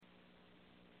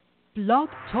Blog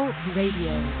Talk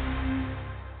Radio.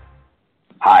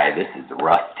 Hi, this is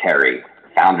Russ Terry,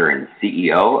 founder and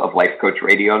CEO of Life Coach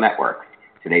Radio Network.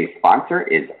 Today's sponsor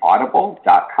is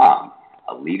Audible.com,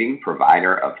 a leading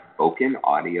provider of spoken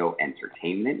audio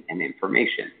entertainment and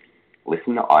information.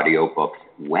 Listen to audiobooks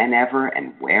whenever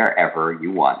and wherever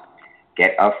you want.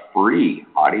 Get a free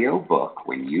audiobook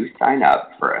when you sign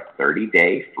up for a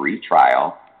 30-day free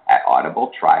trial at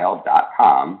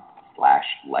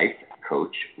audibletrial.com/lifecoachradio.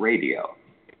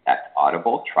 That's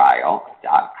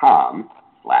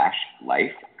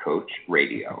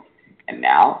audibletrial.com/lifecoachradio. And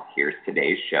now, here's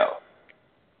today's show.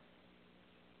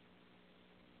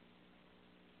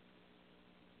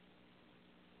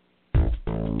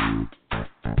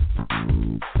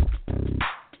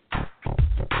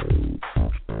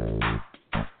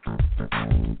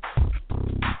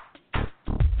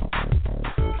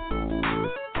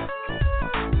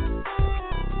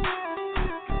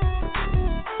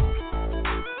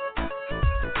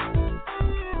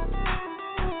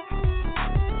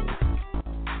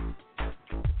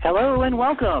 Hello and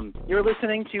welcome. You're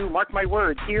listening to Mark My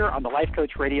Words here on the Life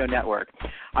Coach Radio Network.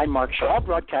 I'm Mark Schall,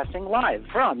 broadcasting live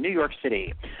from New York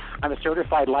City. I'm a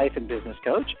certified life and business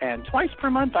coach, and twice per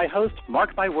month I host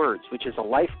Mark My Words, which is a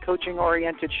life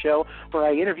coaching-oriented show where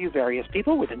I interview various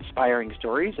people with inspiring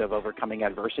stories of overcoming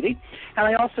adversity. And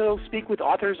I also speak with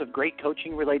authors of great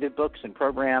coaching-related books and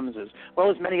programs, as well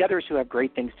as many others who have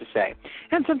great things to say.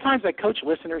 And sometimes I coach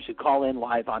listeners who call in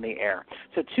live on the air.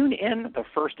 So tune in the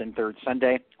first and third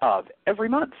Sunday of every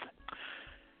month.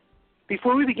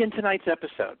 Before we begin tonight's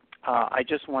episode, I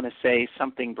just want to say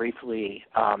something briefly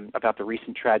about the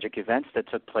recent tragic events that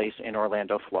took place in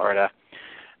Orlando, Florida.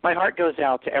 My heart goes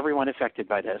out to everyone affected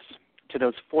by this, to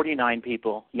those 49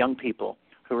 people, young people,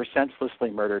 who were senselessly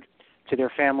murdered, to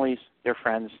their families, their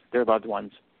friends, their loved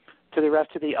ones, to the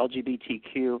rest of the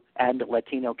LGBTQ and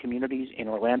Latino communities in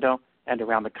Orlando and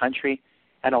around the country,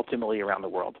 and ultimately around the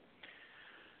world.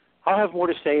 I'll have more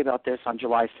to say about this on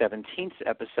July 17th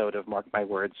episode of Mark My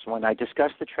Words when I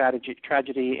discuss the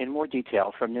tragedy in more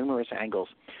detail from numerous angles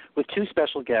with two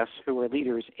special guests who are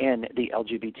leaders in the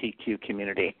LGBTQ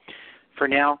community. For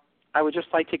now, I would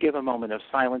just like to give a moment of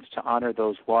silence to honor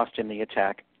those lost in the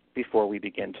attack before we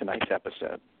begin tonight's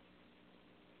episode.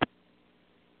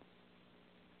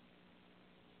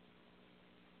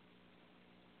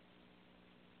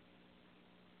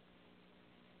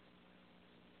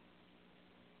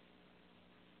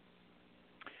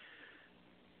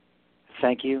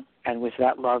 Thank you, and with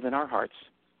that love in our hearts,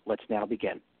 let's now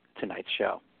begin tonight's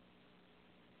show.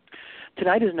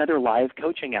 Tonight is another live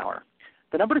coaching hour.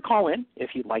 The number to call in,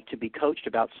 if you'd like to be coached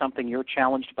about something you're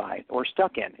challenged by or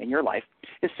stuck in your life,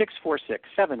 is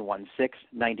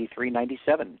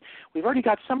 646-716-9397. We've already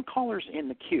got some callers in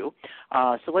the queue,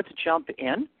 so let's jump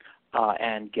in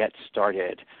and get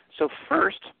started. So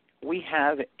first, we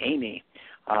have Amy.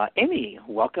 Amy,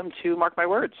 welcome to Mark My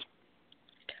Words.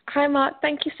 Hi, Mark.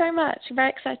 Thank you so much. I'm very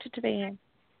excited to be here.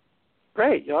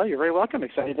 Great. Well, you're very welcome.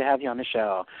 Excited to have you on the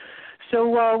show. So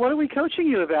what are we coaching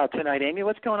you about tonight, Amy?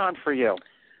 What's going on for you?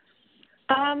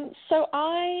 So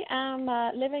I am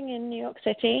living in New York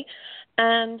City,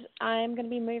 and I'm going to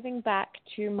be moving back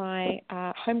to my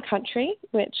home country,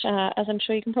 which, as I'm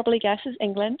sure you can probably guess, is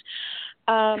England,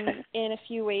 in a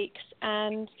few weeks.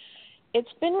 And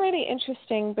it's been really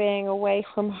interesting being away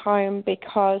from home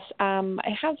because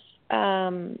I have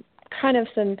kind of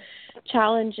some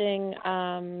challenging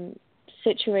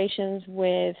situations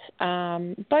with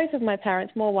both of my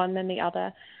parents, more one than the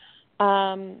other,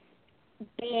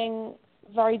 being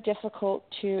very difficult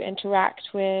to interact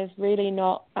with, really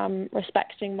not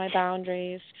respecting my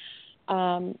boundaries,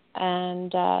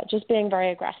 and just being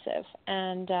very aggressive.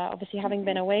 And obviously having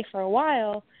been away for a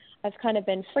while, I've kind of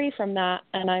been free from that,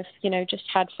 and I've, just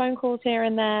had phone calls here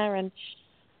and there, and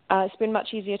it's been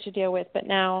much easier to deal with, but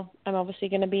now I'm obviously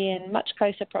going to be in much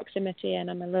closer proximity, and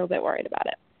I'm a little bit worried about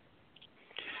it.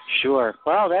 Sure.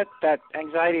 Well, that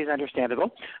anxiety is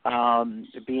understandable,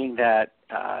 being that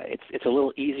it's a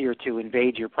little easier to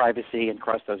invade your privacy and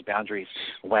cross those boundaries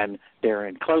when they're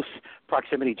in close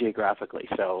proximity geographically.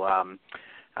 So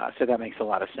that makes a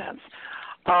lot of sense.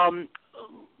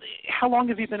 How long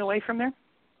have you been away from there?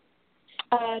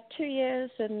 2 years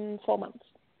and 4 months.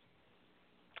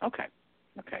 Okay,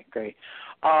 great.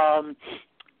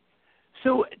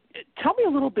 So tell me a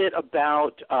little bit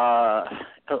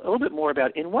more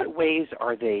about in what ways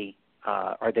are they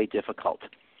difficult?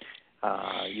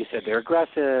 You said they're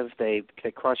aggressive, they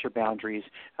cross your boundaries.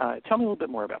 Tell me a little bit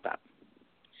more about that.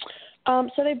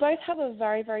 So they both have a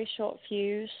very, very short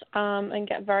fuse and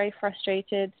get very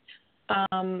frustrated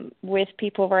with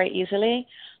people very easily.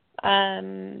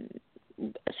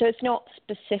 so it's not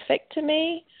specific to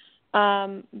me,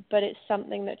 but it's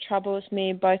something that troubles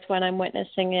me both when I'm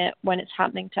witnessing it, when it's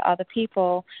happening to other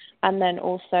people, and then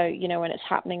also, you know, when it's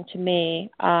happening to me.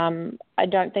 I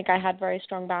don't think I had very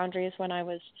strong boundaries when I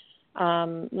was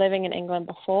living in England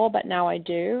before, but now I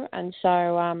do. And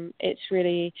so it's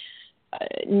really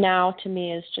now to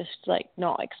me is just like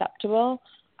not acceptable.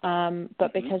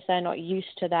 But because they're not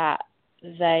used to that,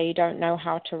 they don't know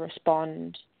how to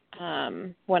respond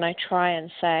when I try and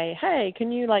say, hey,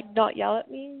 can you like not yell at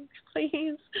me,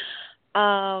 please?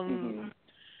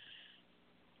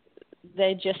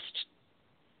 They just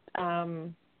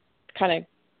kind of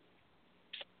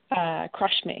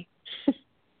crush me.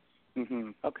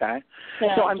 Okay.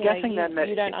 Yeah, so I'm guessing then that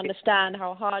you don't understand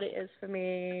how hard it is for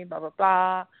me, blah, blah,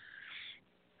 blah.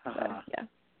 Yeah.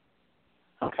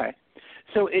 Okay.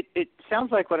 So it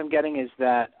sounds like what I'm getting is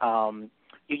that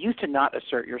you used to not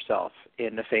assert yourself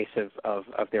in the face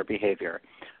of their behavior.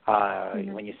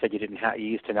 When you said you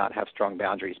used to not have strong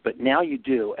boundaries, but now you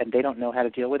do, and they don't know how to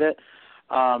deal with it.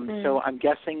 So I'm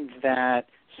guessing that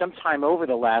sometime over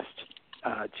the last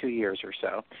 2 years or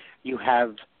so, you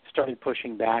have started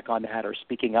pushing back on that or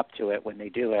speaking up to it when they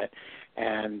do it,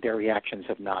 and their reactions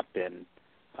have not been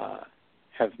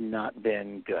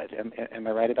good. Am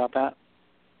I right about that?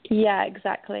 Yeah,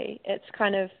 exactly. It's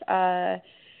kind of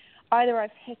either I've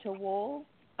hit a wall.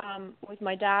 With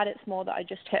my dad, it's more that I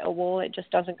just hit a wall. It just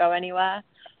doesn't go anywhere.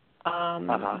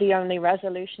 The only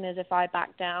resolution is if I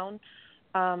back down.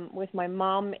 With my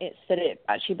mom, it's that it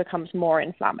actually becomes more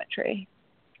inflammatory.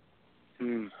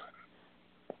 Gotcha.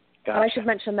 And I should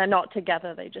mention they're not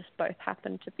together. They just both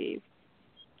happen to be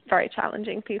very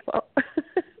challenging people.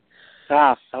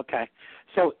 Okay.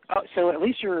 So at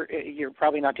least you're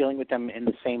probably not dealing with them in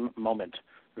the same moment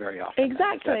very often.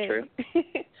 Exactly. Is that true?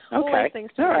 Always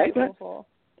things to be grateful for.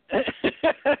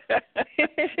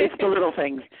 It's the little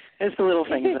things. It's the little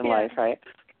things in life, right?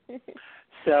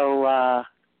 So,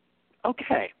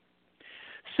 okay.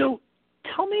 So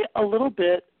tell me a little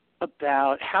bit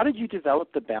about how did you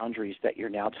develop the boundaries that you're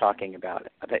now talking about,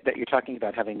 that you're talking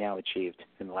about having now achieved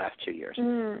in the last 2 years?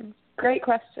 Great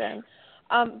question.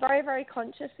 Very, very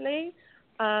consciously.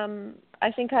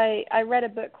 I think I read a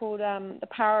book called The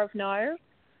Power of No.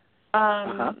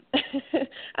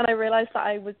 And I realized that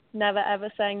I was never, ever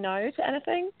saying no to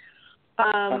anything.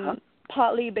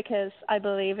 Partly because I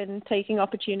believe in taking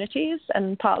opportunities,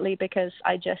 and partly because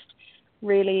I just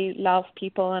really love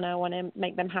people and I want to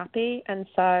make them happy. And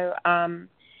so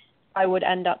I would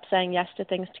end up saying yes to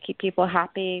things to keep people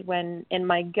happy when in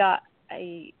my gut,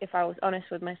 if I was honest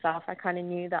with myself, I kind of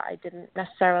knew that I didn't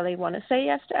necessarily want to say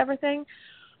yes to everything.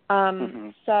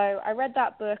 So I read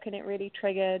that book and it really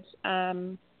triggered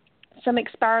some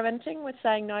experimenting with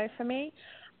saying no for me,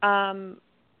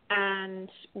 and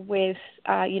with,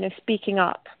 speaking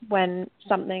up when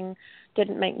something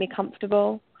didn't make me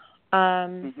comfortable.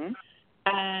 And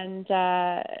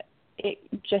it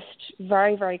just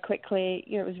very, very quickly,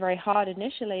 it was very hard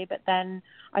initially, but then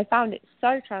I found it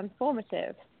so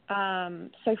transformative,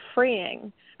 so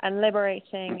freeing and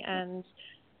liberating, and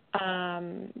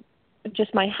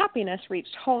just my happiness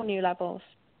reached whole new levels.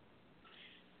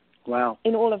 Wow.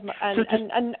 In all of my,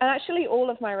 and actually all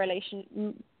of my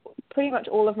pretty much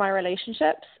all of my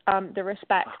relationships, the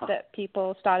respect that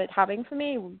people started having for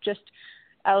me just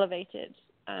elevated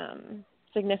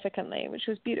significantly, which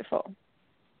was beautiful.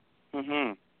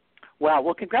 Wow.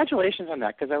 Well, congratulations on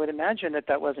that, because I would imagine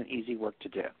that wasn't easy work to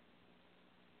do.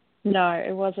 No,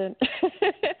 it wasn't.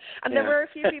 And there were a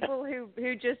few people who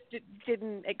just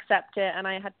didn't accept it, and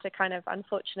I had to kind of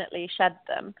unfortunately shed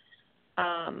them.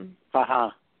 But,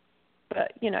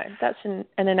 that's an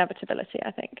inevitability,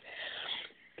 I think.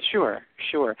 Sure.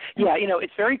 Yeah,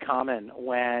 it's very common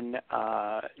when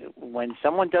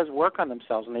someone does work on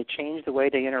themselves and they change the way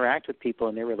they interact with people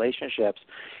in their relationships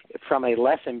from a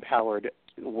less empowered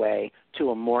way to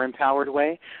a more empowered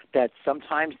way, that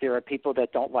sometimes there are people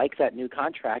that don't like that new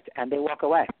contract and they walk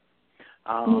away.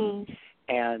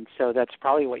 And so that's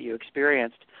probably what you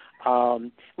experienced. A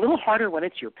little harder when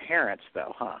it's your parents,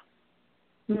 though, huh?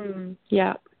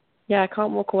 Yeah. Yeah, I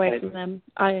can't walk away from them.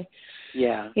 They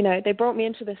brought me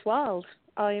into this world.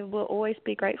 I will always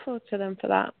be grateful to them for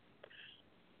that.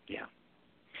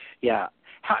 Yeah.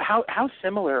 How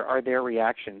similar are their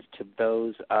reactions to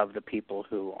those of the people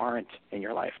who aren't in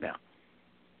your life now?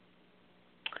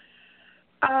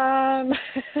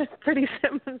 Pretty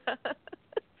similar.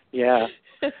 Yeah.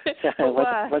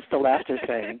 What's the laughter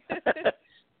saying?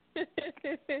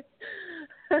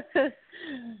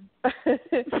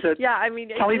 Yeah, I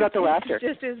mean, tell me about the laughter.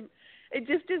 It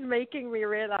just is making me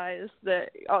realize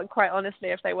that, quite honestly,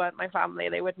 if they weren't my family,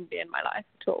 they wouldn't be in my life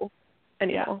at all.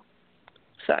 anymore.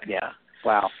 Yeah.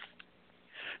 Wow.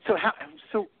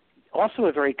 So also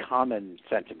a very common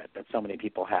sentiment that so many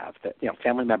people have, that,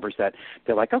 family members that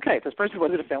they're like, okay, if this person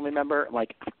wasn't a family member,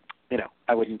 like,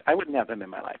 I wouldn't have them in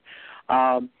my life.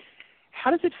 How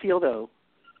does it feel, though,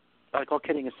 like, all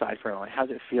kidding aside for a moment, how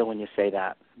does it feel when you say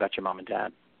that about your mom and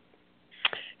dad?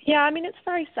 Yeah, I mean, it's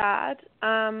very sad.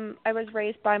 I was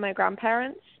raised by my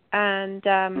grandparents, and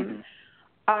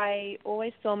I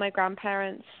always saw my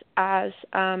grandparents as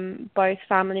both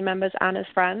family members and as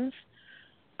friends.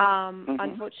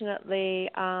 Unfortunately,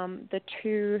 the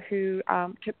two who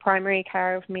took primary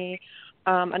care of me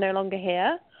are no longer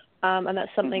here, and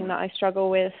that's something that I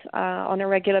struggle with on a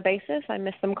regular basis. I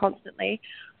miss them constantly.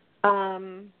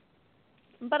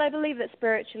 But I believe that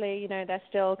spiritually, they're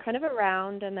still kind of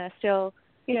around, and they're still,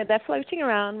 they're floating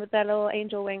around with their little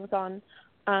angel wings on,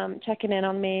 checking in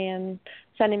on me and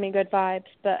sending me good vibes.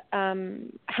 But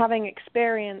having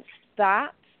experienced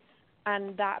that,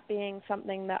 and that being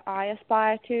something that I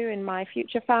aspire to in my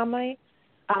future family,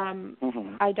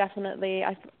 I definitely,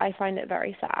 I find it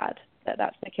very sad that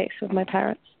that's the case with my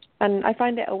parents. And I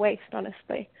find it a waste,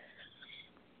 honestly.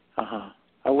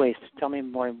 A waste. Tell me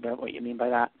more about what you mean by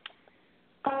that.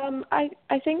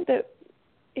 I think that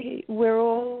we're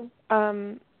all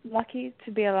lucky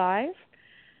to be alive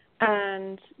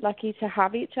and lucky to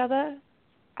have each other.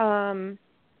 And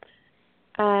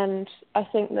I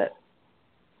think that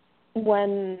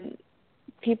when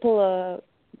people are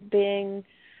being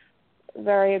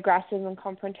very aggressive and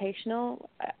confrontational,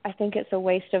 I think it's a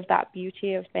waste of that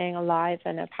beauty of being alive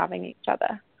and of having each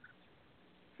other.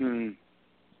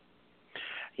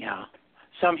 Yeah.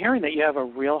 So I'm hearing that you have a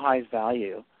real high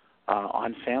value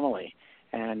on family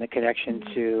and the connection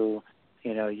to,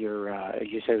 your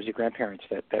you said it was your grandparents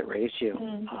that raised you.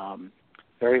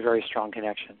 Very, very strong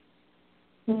connection.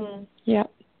 Yeah.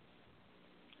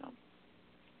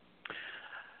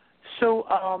 So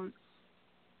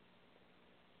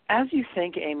as you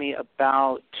think, Amy,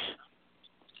 about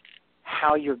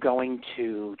how you're going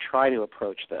to try to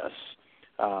approach this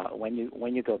when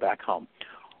you go back home,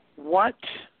 what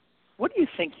do you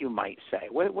think you might say?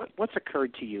 What's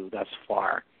occurred to you thus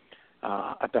far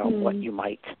about what you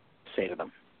might say to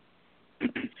them?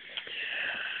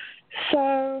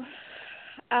 So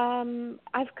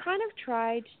I've kind of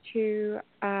tried to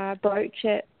broach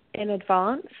it in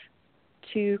advance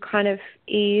to kind of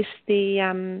ease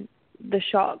the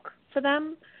shock for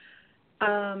them.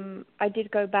 I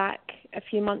did go back a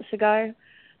few months ago,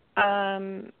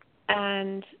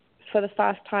 and for the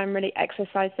first time really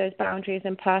exercise those boundaries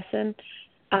in person.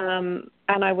 And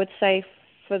I would say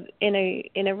in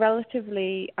a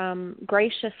relatively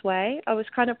gracious way. I was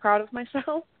kind of proud of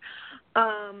myself.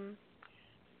 And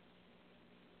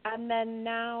then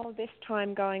now this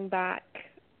time going back,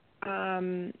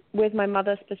 with my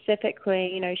mother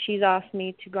specifically, she's asked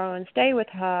me to go and stay with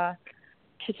her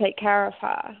to take care of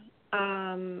her.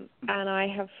 And I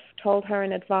have told her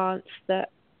in advance that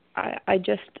I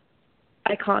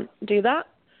can't do that.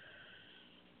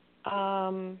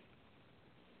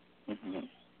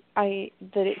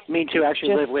 Mean to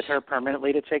actually live with her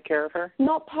permanently to take care of her?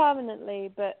 Not permanently,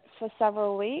 but for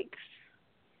several weeks.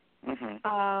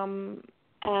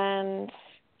 And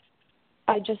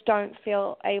I just don't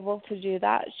feel able to do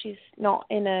that. She's not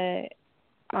in a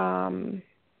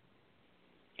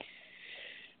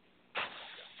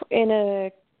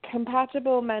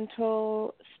compatible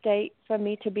mental state for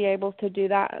me to be able to do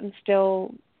that and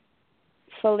still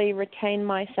fully retain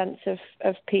my sense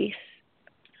of peace.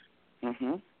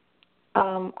 And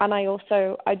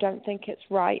I don't think it's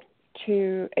right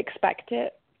to expect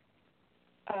it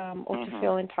or to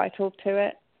feel entitled to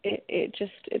it.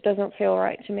 It doesn't feel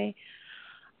right to me.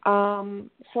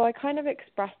 So I kind of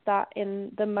expressed that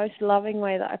in the most loving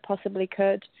way that I possibly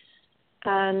could.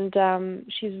 And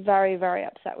she's very, very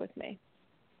upset with me.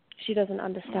 She doesn't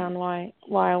understand why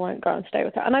I won't go and stay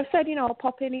with her. And I've said, I'll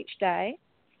pop in each day.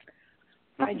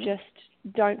 I just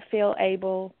don't feel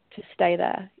able to stay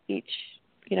there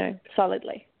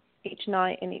solidly, each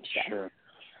night and each day. Sure.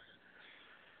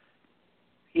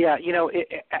 Yeah,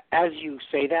 as you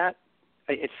say that,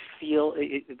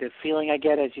 the feeling I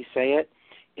get as you say it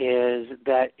is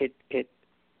that it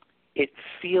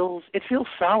feels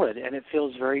solid, and it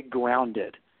feels very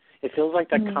grounded. It feels like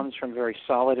that comes from a very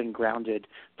solid and grounded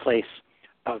place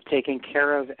of taking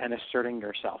care of and asserting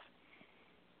yourself.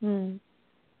 Thank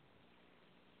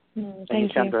you.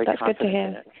 Sound very That's good to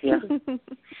hear.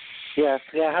 Yeah.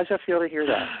 Yeah. How's that feel to hear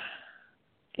that?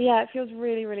 Yeah, it feels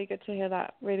really, really good to hear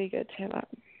that. Really good to hear that.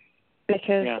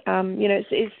 Because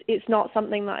it's not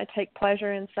something that I take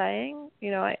pleasure in saying.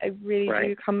 I really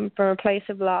do come from a place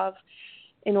of love,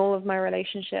 in all of my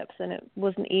relationships, and it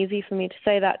wasn't easy for me to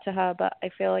say that to her, but I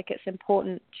feel like it's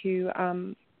important to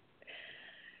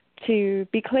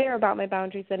be clear about my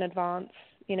boundaries in advance.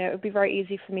 You know, it would be very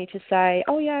easy for me to say,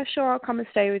 oh yeah, sure, I'll come and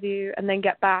stay with you, and then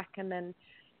get back and then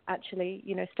actually,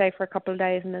 you know, stay for a couple of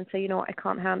days and then say, you know what, I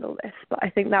can't handle this. But I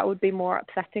think that would be more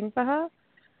upsetting for her.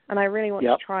 And I really want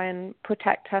to try and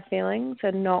protect her feelings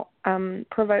and not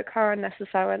provoke her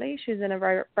unnecessarily. She's in a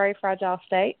very, very fragile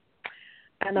state.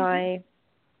 And I,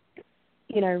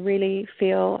 you know, really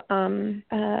feel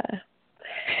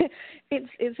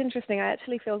it's interesting. I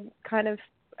actually feel kind of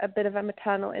a bit of a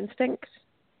maternal instinct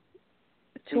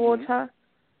towards her.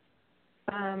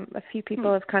 A few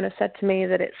people have kind of said to me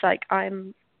that it's like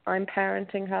I'm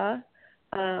parenting her,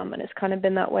 and it's kind of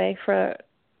been that way for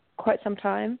quite some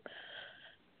time.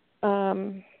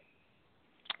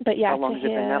 But yeah, how long to has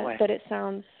it been that way? That it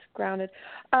sounds grounded.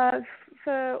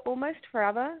 For almost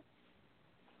forever.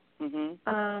 So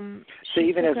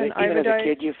even as a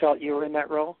kid, you felt you were in that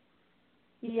role?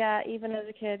 Yeah, even as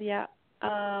a kid, yeah.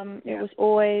 It was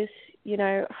always, you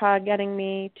know, her getting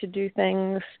me to do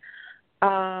things,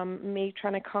 me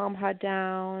trying to calm her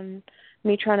down,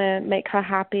 me trying to make her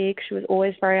happy because she was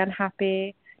always very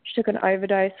unhappy. She took an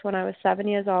overdose when I was 7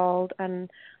 years old, and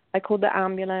I called the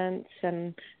ambulance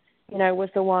and, you know,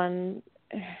 was the one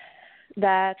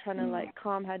there trying to, like,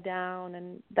 calm her down,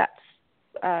 and that's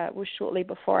was shortly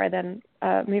before I then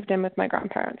moved in with my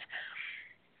grandparents.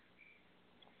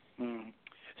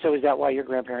 So is that why your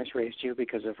grandparents raised you,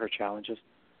 because of her challenges?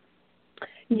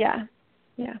 Yeah.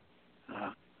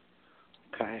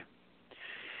 Okay.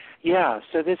 Yeah,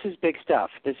 so this is big stuff.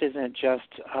 This isn't just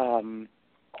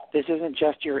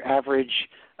your average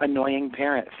annoying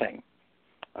parent thing.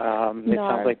 It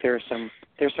sounds like there's some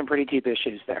pretty deep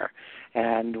issues there.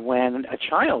 And when a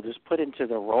child is put into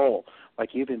the role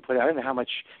like you've been put, I don't know how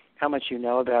much you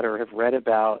know about or have read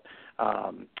about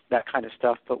that kind of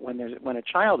stuff, but when a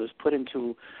child is put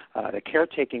into the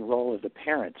caretaking role of the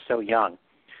parent so young,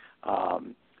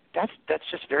 that's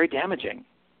just very damaging.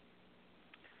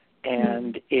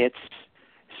 And it's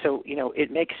so, you know,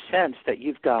 it makes sense that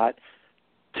you've got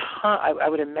I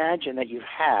would imagine that you've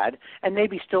had, and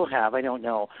maybe still have, I don't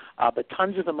know, but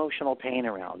tons of emotional pain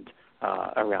around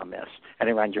this and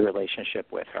around your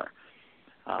relationship with her.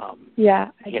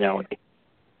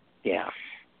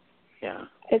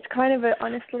 It's kind of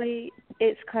honestly,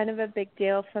 it's kind of a big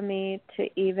deal for me to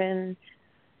even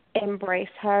embrace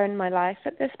her in my life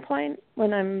at this point,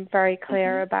 when I'm very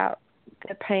clear about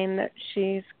the pain that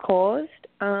she's caused.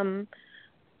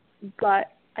 But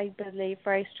I believe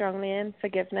very strongly in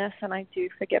forgiveness, and I do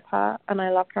forgive her, and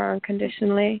I love her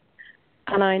unconditionally,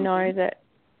 and I know that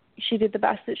she did the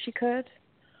best that she could.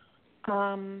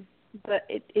 But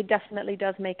it definitely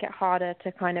does make it harder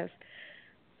to kind of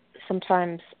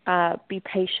sometimes be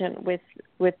patient with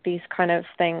these kind of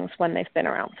things when they've been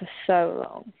around for so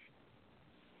long.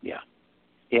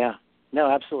 Yeah.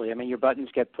 No, absolutely. I mean, your buttons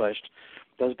get pushed.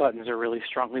 Those buttons are really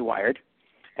strongly wired.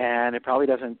 And it probably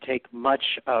doesn't take much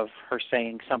of her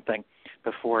saying something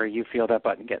before you feel that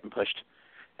button getting pushed.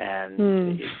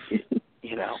 And,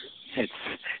 you know,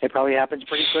 it probably happens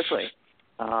pretty quickly.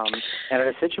 And in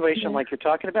a situation like you're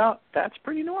talking about, that's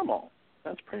pretty normal.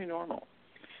 And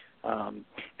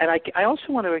I also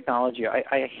want to acknowledge you.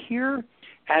 I hear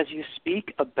as you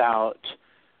speak about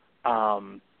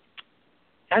the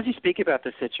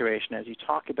situation, as you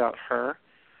talk about her,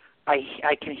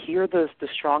 I can hear the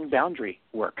strong boundary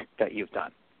work that you've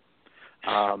done.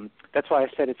 That's why I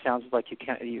said it sounds like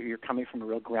you're coming from a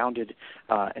real grounded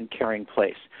and caring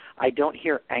place. I don't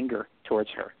hear anger towards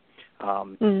her,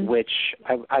 which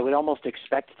I would almost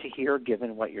expect to hear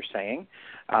given what you're saying,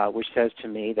 which says to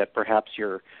me that perhaps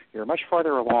you're much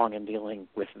farther along in dealing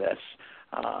with this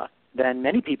than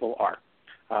many people are.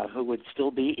 Who would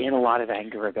still be in a lot of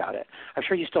anger about it. I'm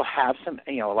sure you still have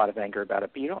a lot of anger about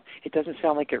it, but it doesn't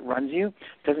sound like it runs you.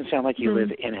 It doesn't sound like you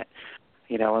live in it.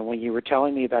 You know, and when you were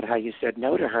telling me about how you said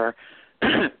no to her,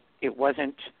 it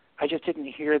wasn't, I just didn't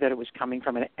hear that it was coming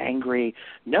from an angry,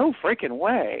 no freaking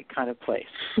way kind of place.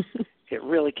 It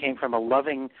really came from a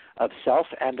loving of self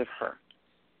and of her.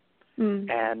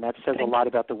 And that says a lot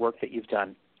about the work that you've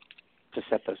done to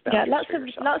set those boundaries for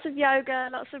yourself. Lots of yoga,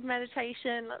 lots of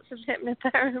meditation, lots of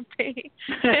hypnotherapy.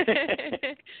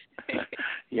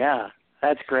 Yeah,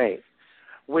 that's great.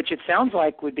 Which it sounds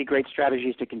like would be great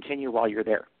strategies to continue while you're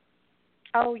there.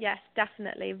 Oh, yes,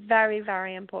 definitely. Very,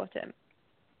 very important.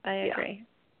 I agree.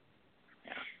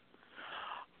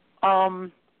 Yeah.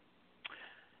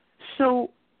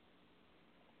 So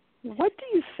what do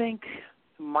you think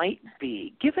might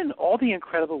be, given all the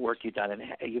incredible work you've done and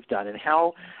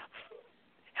how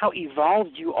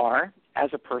evolved you are as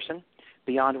a person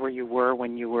beyond where you were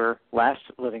when you were last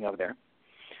living over there.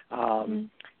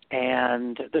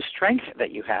 And the strength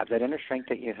that you have, that inner strength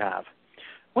that you have.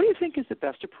 What do you think is the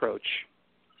best approach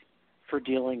for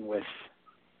dealing with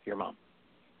your mom?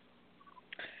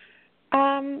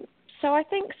 So I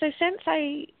think, since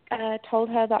I told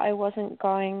her that I wasn't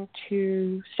going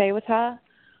to stay with her,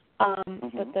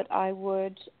 but that I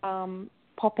would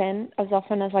pop in as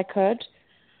often as I could,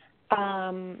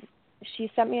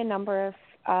 she sent me a number of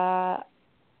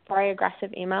very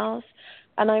aggressive emails,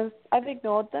 and I've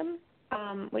ignored them,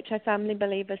 which I firmly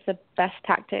believe is the best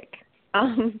tactic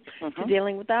to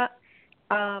dealing with that.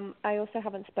 I also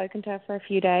haven't spoken to her for a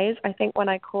few days. I think when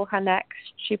I call her next,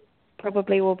 she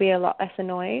probably will be a lot less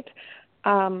annoyed.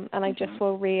 And I just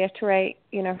will reiterate,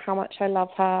 how much I love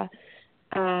her,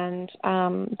 and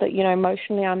that,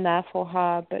 emotionally I'm there for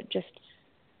her, but just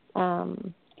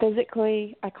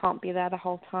physically I can't be there the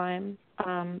whole time.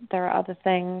 There are other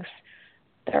things.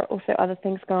 There are also other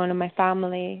things going on in my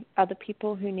family, other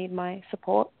people who need my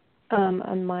support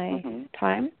and my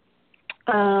time.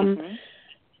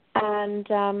 And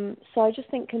so I just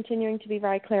think continuing to be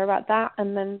very clear about that,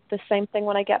 and then the same thing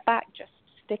when I get back, just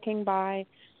sticking by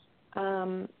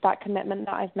that commitment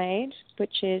that I've made,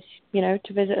 which is,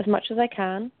 to visit as much as I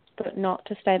can, but not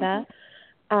to stay there,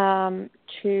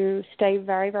 to stay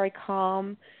very, very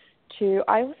calm.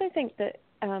 I also think that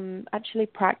actually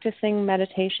practicing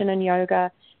meditation and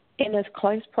yoga in as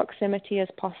close proximity as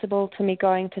possible to me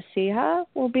going to see her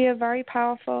will be a very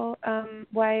powerful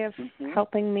way of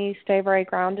helping me stay very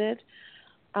grounded.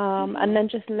 And then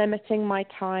just limiting my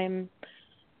time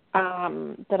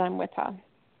that I'm with her.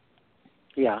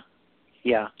 Yeah.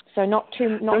 Yeah. So not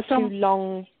too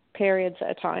long periods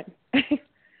at a time.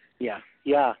 Yeah.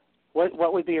 Yeah.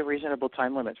 What would be a reasonable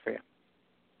time limit for you?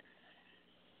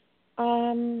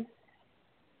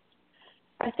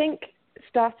 I think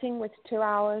starting with 2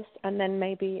 hours, and then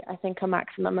maybe I think a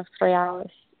maximum of 3 hours,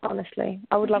 honestly.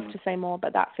 I would love to say more,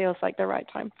 but that feels like the right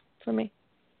time for me.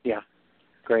 Yeah.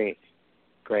 Great.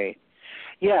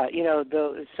 Yeah,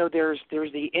 so there's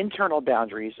the internal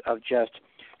boundaries of just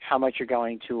how much you're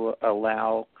going to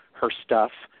allow her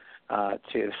stuff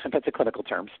that's a clinical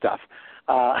term, stuff,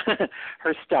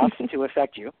 her stuff to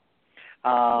affect you.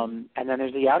 And then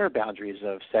there's the outer boundaries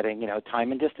of setting,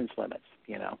 time and distance limits,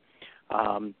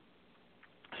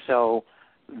 So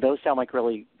those sound like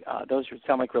really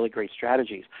great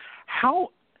strategies. How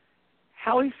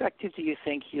effective do you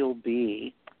think you'll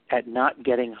be at not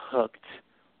getting hooked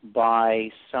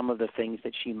by some of the things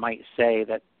that she might say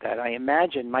that I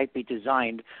imagine might be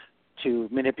designed to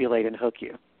manipulate and hook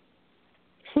you?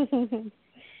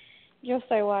 You're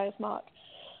so wise, Mark.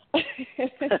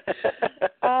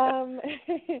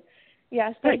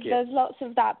 Yes, there's lots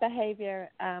of that behavior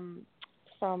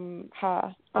from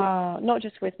her, not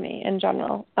just with me, in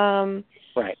general.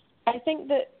 Right. I think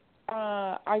that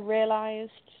I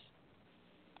realized,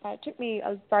 it took me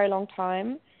a very long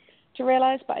time to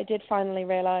realize, but I did finally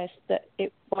realize that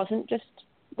it wasn't just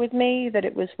with me, that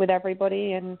it was with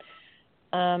everybody. And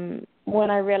when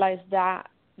I realized that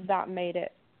made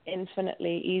it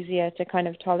infinitely easier to kind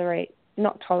of tolerate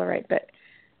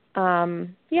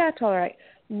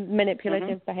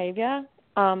manipulative behavior,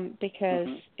 because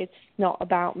it's not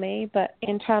about me. But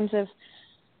in terms of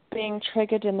being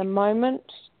triggered in the moment,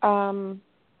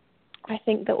 I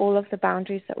think that all of the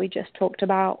boundaries that we just talked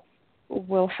about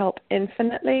will help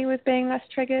infinitely with being less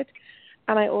triggered.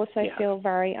 And I also feel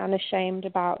very unashamed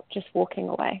about just walking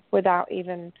away without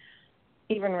even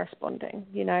responding.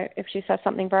 If she says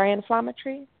something very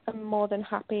inflammatory, I'm more than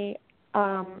happy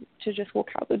to just walk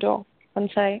out the door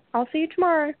and say, I'll see you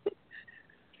tomorrow.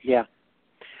 Yeah.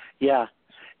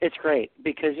 It's great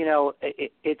because,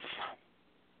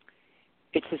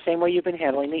 it's the same way you've been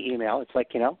handling the email. It's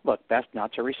like, look, best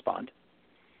not to respond.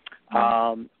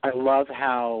 I love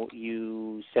how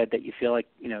you said that you feel like,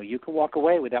 you can walk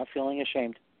away without feeling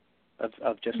ashamed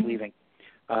of just leaving.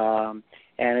 And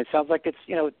it sounds like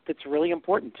it's really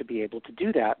important to be able to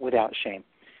do that without shame.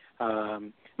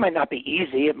 It might not be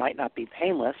easy. It might not be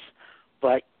painless,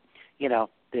 but,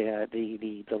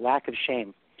 the lack of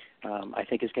shame, I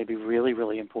think is going to be really,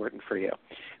 really important for you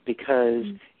because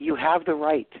you have the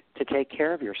right to take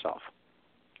care of yourself.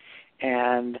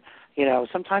 And,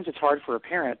 sometimes it's hard for a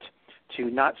parent to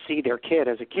not see their kid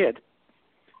as a kid,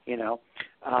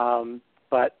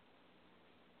 but,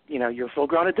 you're a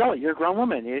full-grown adult. You're a grown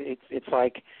woman. It's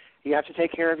like you have to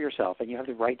take care of yourself, and you have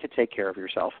the right to take care of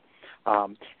yourself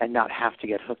and not have to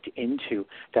get hooked into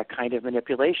that kind of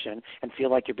manipulation and feel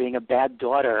like you're being a bad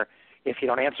daughter if you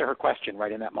don't answer her question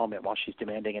right in that moment while she's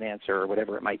demanding an answer or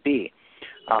whatever it might be.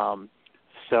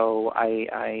 So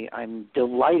I'm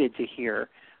delighted to hear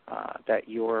that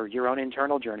your own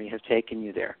internal journey has taken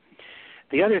you there.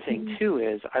 The other thing too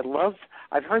is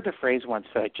I've heard the phrase once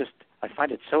that I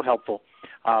find it so helpful.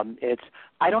 It's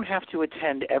I don't have to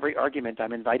attend every argument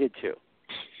I'm invited to.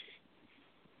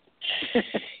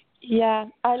 Yeah,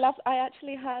 I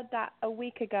actually heard that a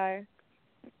week ago.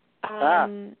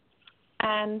 And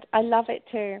I love it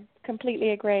too.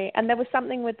 Completely agree. And there was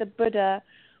something with the Buddha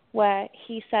where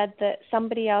he said that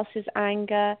somebody else's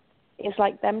anger is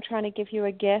like them trying to give you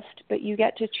a gift, but you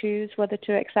get to choose whether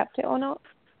to accept it or not.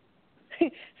 So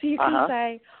you can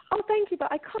say, "Oh, thank you,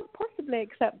 but I can't possibly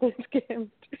accept this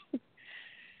gift."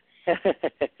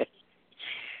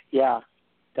 Yeah,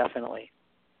 definitely.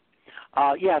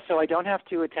 So I don't have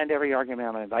to attend every argument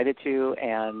I'm invited to,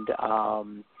 and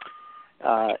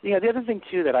the other thing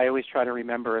too that I always try to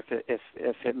remember, if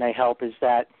it may help, is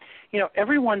that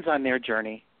everyone's on their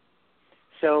journey.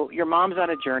 So your mom's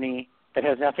on a journey that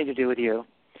has nothing to do with you.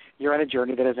 You're on a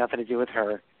journey that has nothing to do with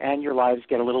her, and your lives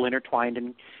get a little intertwined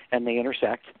and they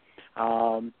intersect.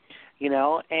 And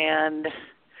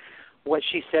what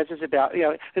she says is about,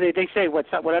 they say what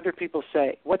other people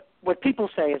say. What people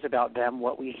say is about them.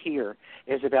 What we hear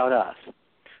is about us.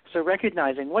 So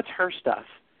recognizing what's her stuff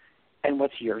and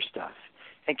what's your stuff,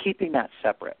 and keeping that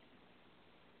separate.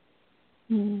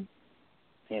 Mm-hmm.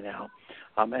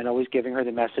 And always giving her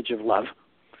the message of love,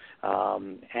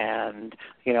 and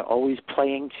always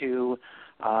playing to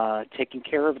taking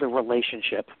care of the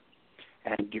relationship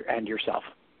and yourself.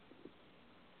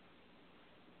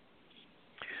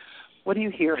 What do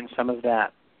you hear in some of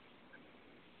that?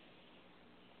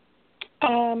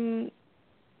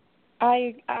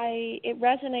 It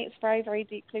resonates very, very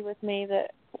deeply with me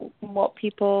that what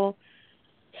people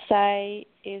say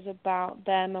is about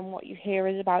them and what you hear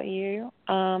is about you.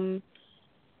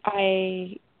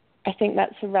 I think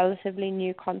that's a relatively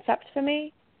new concept for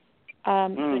me,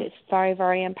 but it's very,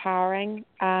 very empowering.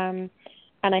 And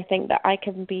I think that I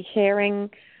can be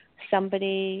hearing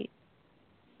somebody's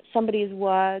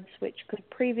words, which could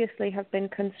previously have been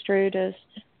construed as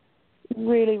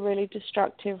really, really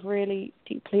destructive, really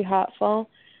deeply hurtful,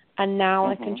 and now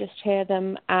I can just hear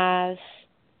them as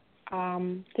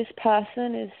this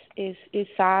person is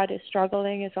sad, is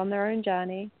struggling, is on their own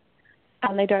journey,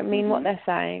 and they don't mean what they're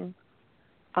saying.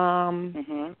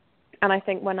 And I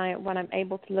think when I'm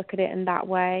able to look at it in that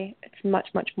way, it's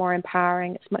much, much more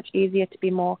empowering. It's much easier to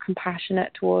be more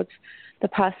compassionate towards the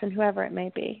person, whoever it may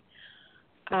be.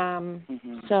 So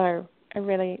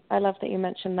I love that you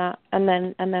mentioned that, and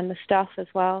then the stuff as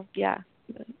well. Yeah,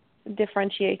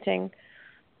 differentiating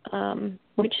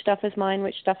which stuff is mine,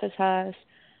 which stuff is hers.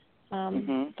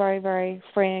 Very, very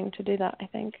freeing to do that, I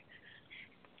think.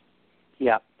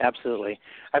 Yeah, absolutely.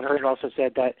 I've heard it also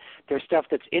said that there's stuff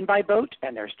that's in my boat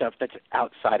and there's stuff that's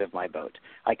outside of my boat.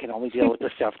 I can only deal with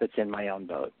the stuff that's in my own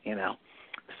boat,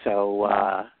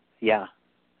 So, yeah,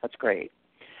 that's great.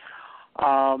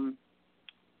 Well,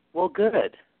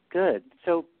 good.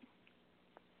 So,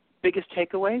 biggest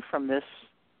takeaway from this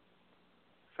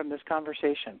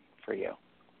conversation for you?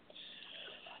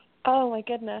 Oh my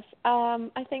goodness.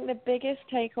 I think the biggest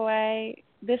takeaway,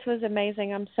 this was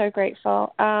amazing. I'm so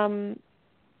grateful.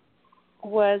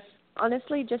 Was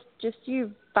honestly just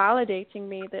you validating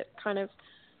me that kind of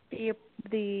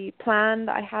the plan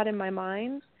that I had in my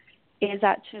mind is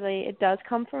actually, it does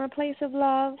come from a place of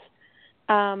love,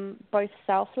 both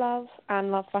self-love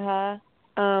and love for her.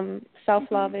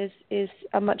 Self-love is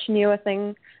a much newer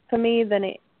thing for me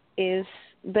than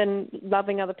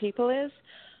loving other people is.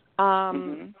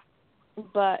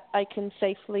 But I can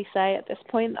safely say at this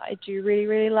point that I do really,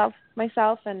 really love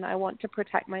myself, and I want to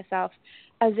protect myself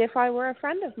as if I were a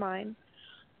friend of mine.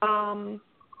 And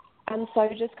so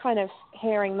just kind of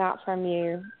hearing that from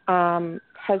you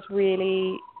has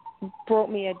really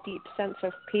brought me a deep sense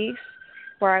of peace,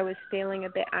 where I was feeling a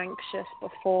bit anxious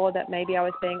before that maybe I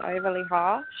was being overly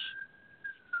harsh.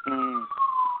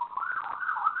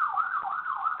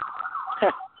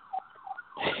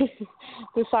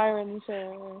 The sirens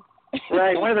are...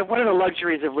 Right, one of the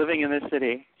luxuries of living in this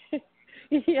city.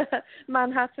 Yeah,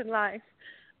 Manhattan life.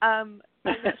 I'm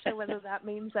not sure whether that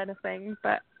means anything,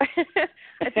 but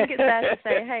I think it's fair to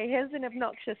say, hey, here's an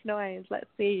obnoxious noise. Let's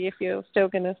see if you're still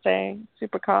going to stay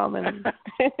super calm. And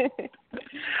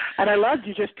I loved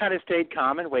you just kind of stayed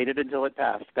calm and waited until it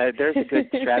passed. There's a good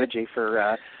strategy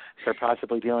for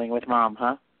possibly dealing with Mom,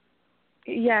 huh?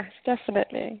 Yes,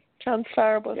 definitely.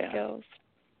 Transferable skills.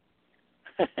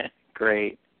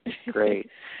 Great.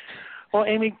 Well,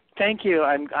 Amy, thank you.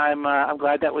 I'm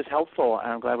glad that was helpful,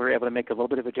 and I'm glad we were able to make a little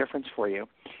bit of a difference for you.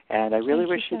 And I really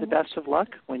wish you the best of luck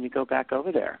when you go back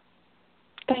over there.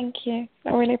 Thank you.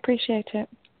 I really appreciate it.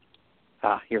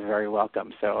 You're very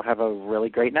welcome. So have a really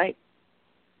great night.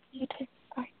 You too.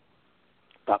 Bye.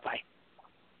 Bye-bye.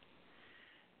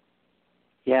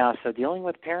 Yeah, so dealing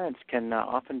with parents can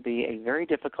often be a very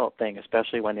difficult thing,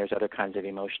 especially when there's other kinds of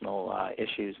emotional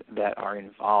issues that are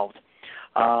involved.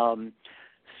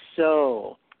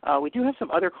 We do have some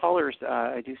other callers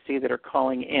I do see that are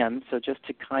calling in. So just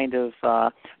to kind of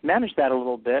manage that a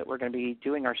little bit, we're going to be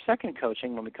doing our second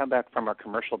coaching when we come back from our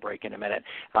commercial break in a minute.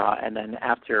 And then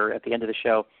at the end of the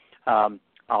show,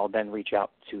 I'll then reach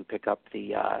out to pick up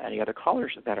any other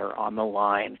callers that are on the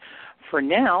line. For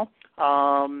now,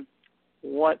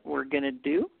 what we're going to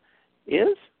do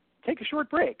is take a short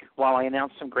break while I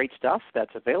announce some great stuff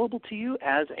that's available to you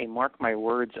as a Mark My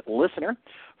Words listener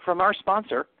from our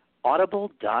sponsor,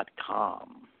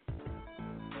 Audible.com.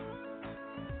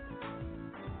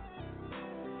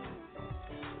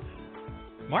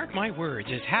 Mark My Words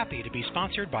is happy to be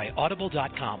sponsored by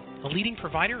Audible.com, a leading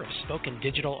provider of spoken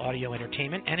digital audio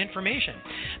entertainment and information.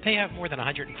 They have more than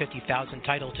 150,000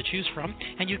 titles to choose from,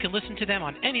 and you can listen to them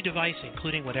on any device,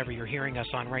 including whatever you're hearing us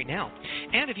on right now.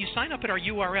 And if you sign up at our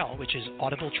URL, which is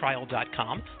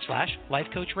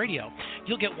audibletrial.com/lifecoachradio,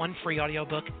 you'll get one free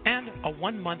audiobook and a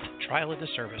 1-month trial of the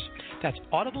service. That's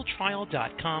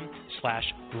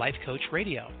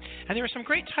audibletrial.com/lifecoachradio. And there are some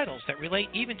great titles that relate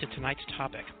even to tonight's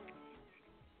topic.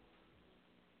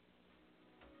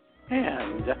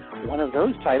 And one of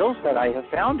those titles that I have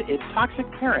found is Toxic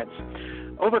Parents,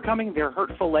 Overcoming Their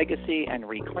Hurtful Legacy and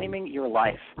Reclaiming Your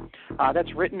Life.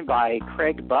 That's written by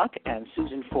Craig Buck and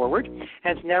Susan Forward,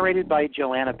 and it's narrated by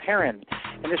Joanna Perrin.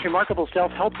 In this remarkable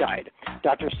self-help guide,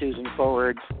 Dr. Susan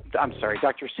Forward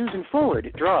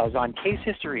draws on case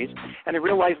histories and the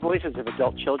real-life voices of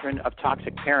adult children of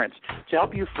toxic parents to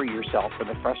help you free yourself from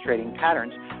the frustrating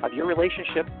patterns of your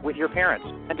relationship with your parents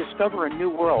and discover a new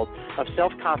world of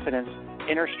self-confidence,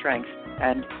 inner strength,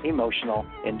 and emotional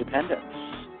independence.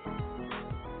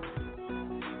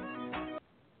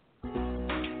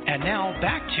 And now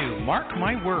back to Mark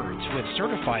My Words with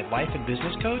certified life and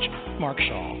business coach, Mark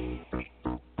Schall.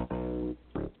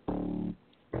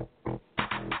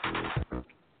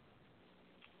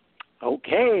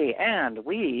 Okay, and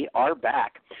we are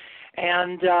back.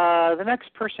 And the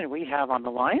next person we have on the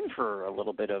line for a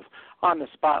little bit of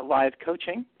on-the-spot live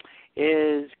coaching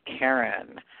is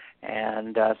Karen.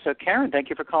 And so, Karen, thank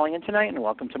you for calling in tonight, and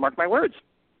welcome to Mark My Words.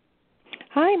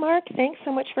 Hi, Mark. Thanks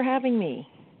so much for having me.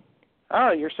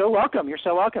 Oh, you're so welcome. You're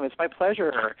so welcome. It's my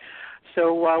pleasure.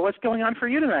 So what's going on for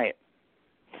you tonight?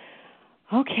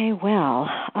 Okay, well,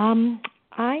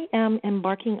 I am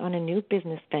embarking on a new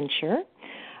business venture.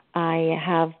 I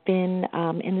have been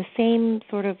in the same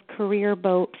sort of career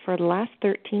boat for the last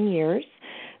 13 years,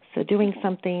 so doing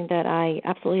something that I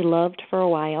absolutely loved for a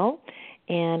while,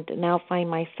 and now find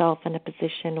myself in a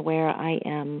position where I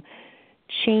am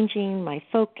changing my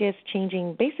focus,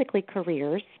 changing basically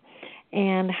careers,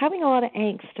 and having a lot of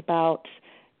angst about,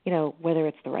 whether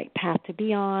it's the right path to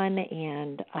be on,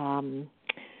 and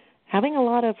having a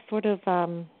lot of sort of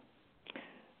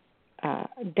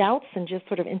doubts and just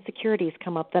sort of insecurities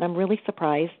come up that I'm really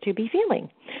surprised to be feeling.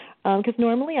 Because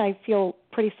normally I feel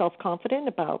pretty self-confident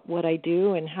about what I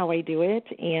do and how I do it.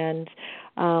 And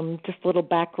just a little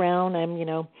background, I'm,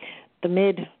 the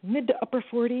mid to upper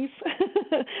 40s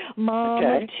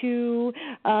mom to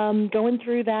going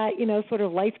through that, sort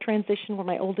of life transition where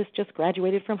my oldest just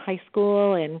graduated from high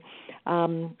school. And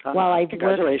while I've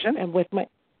worked and with my...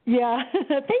 Yeah,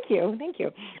 thank you.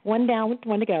 One down,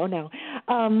 one to go. No,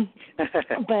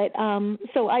 but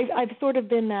so I've sort of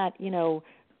been that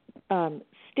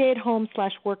stay-at-home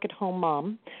 / work-at-home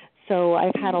mom. So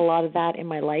I've had a lot of that in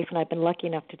my life, and I've been lucky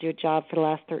enough to do a job for the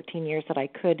last 13 years that I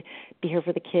could be here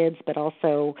for the kids, but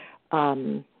also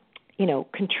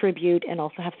contribute and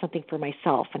also have something for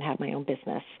myself and have my own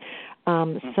business.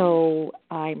 So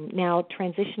I'm now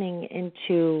transitioning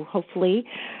into hopefully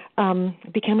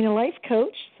becoming a life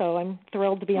coach. So I'm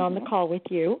thrilled to be on the call with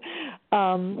you.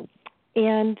 And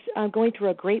I'm going through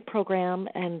a great program,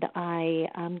 and I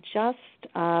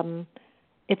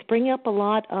it's bringing up a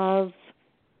lot of,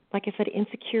 like I said,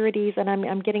 insecurities, and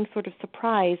I'm getting sort of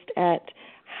surprised at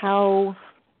how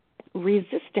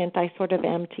resistant I sort of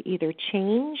am to either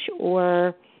change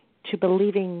or to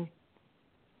believing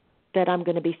that I'm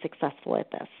going to be successful at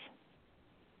this.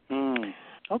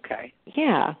 Okay.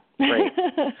 Yeah. Great.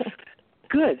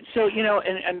 Good. So,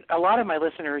 and a lot of my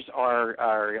listeners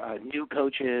are new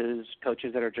coaches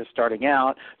that are just starting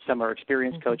out. Some are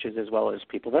experienced coaches as well as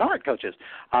people that aren't coaches.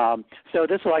 So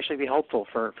this will actually be helpful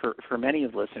for many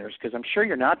of the listeners, because I'm sure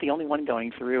you're not the only one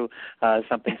going through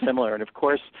something similar. And, of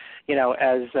course,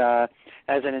 as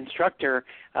an instructor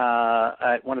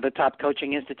at one of the top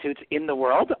coaching institutes in the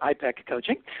world, IPEC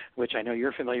Coaching, which I know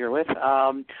you're familiar with,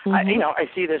 I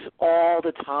see this all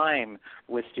the time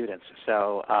with students.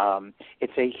 So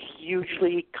it's a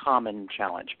hugely common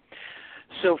challenge.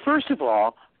 So first of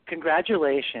all,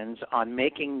 congratulations on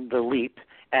making the leap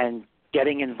and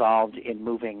getting involved in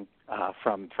moving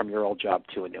from your old job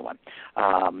to a new one.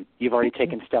 You've already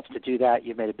taken steps to do that.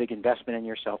 You've made a big investment in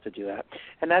yourself to do that.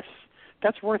 And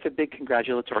that's worth a big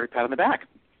congratulatory pat on the back.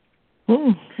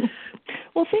 Well,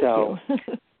 thank you.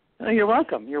 You're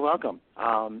welcome. You're welcome.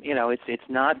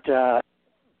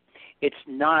 It's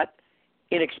not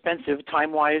inexpensive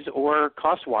time-wise or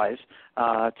cost-wise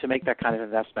to make that kind of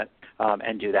investment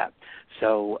and do that.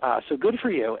 So good for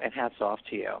you, and hats off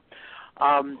to you.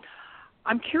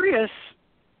 I'm curious,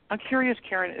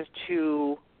 Karen, as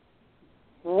to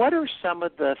what are some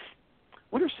of the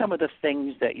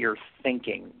things that you're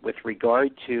thinking with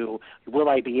regard to, will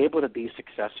I be able to be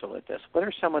successful at this? What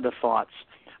are some of the thoughts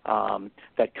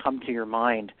that come to your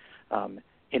mind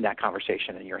in that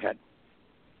conversation in your head?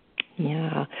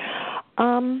 Yeah.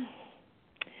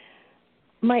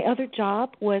 My other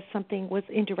job was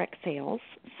indirect sales,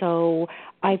 so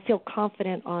I feel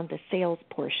confident on the sales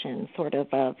portion, sort of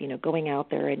going out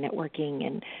there and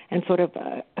networking and sort of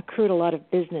accrued a lot of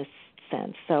business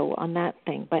sense. So on that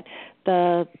thing, but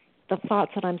the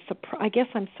thoughts that I'm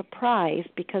surprised,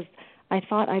 because I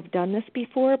thought I've done this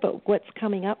before, but what's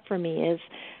coming up for me is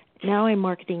now I'm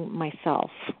marketing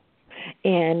myself.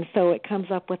 And so it comes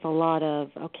up with a lot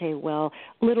of,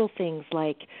 little things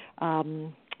like,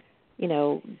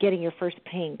 getting your first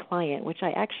paying client, which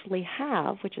I actually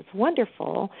have, which is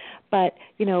wonderful, but,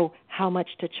 how much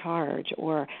to charge,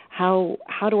 or how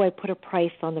do I put a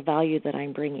price on the value that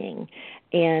I'm bringing?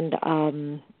 And,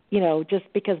 just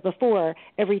because before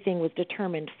everything was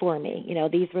determined for me.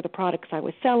 These were the products I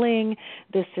was selling.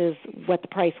 This is what the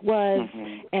price was.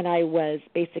 And I was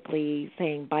basically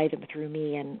saying, buy them through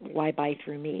me, and why buy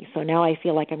through me? So now I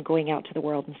feel like I'm going out to the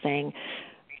world and saying,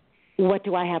 what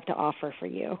do I have to offer for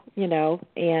you?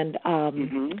 And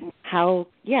how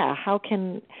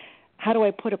do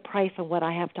I put a price on what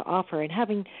I have to offer? And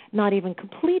having not even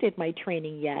completed my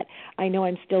training yet, I know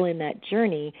I'm still in that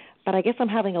journey, but I guess I'm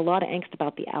having a lot of angst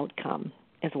about the outcome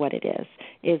is what it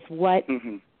is what,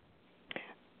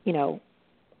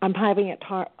 I'm having a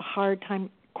hard time,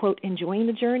 quote, enjoying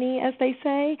the journey, as they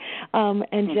say,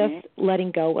 and just letting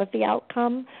go of the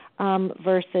outcome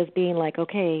versus being like,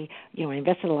 okay, I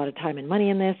invested a lot of time and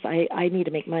money in this. I need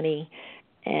to make money,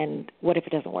 and what if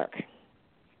it doesn't work?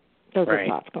 Those are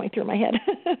thoughts going through my head.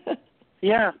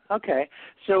 Yeah, okay.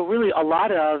 So really a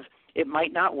lot of, it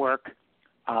might not work.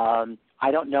 I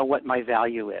don't know what my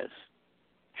value is.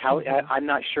 I'm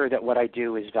not sure that what I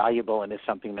do is valuable and is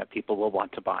something that people will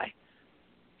want to buy.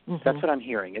 That's what I'm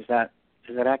hearing. Is that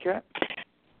accurate?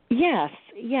 Yes.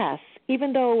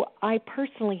 Even though I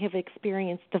personally have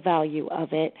experienced the value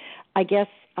of it, I guess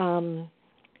I'm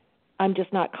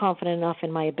just not confident enough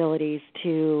in my abilities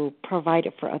to provide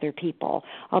it for other people.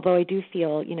 Although I do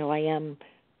feel, I am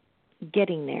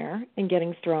getting there and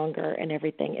getting stronger and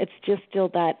everything. It's just still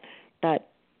that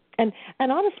and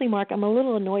honestly, Mark, I'm a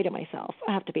little annoyed at myself.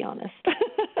 I have to be honest.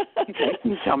 Okay.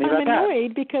 Tell me about that. I'm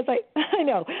annoyed because I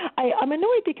know. I'm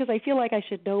annoyed because I feel like I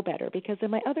should know better, because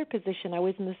in my other position I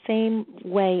was in the same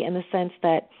way, in the sense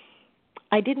that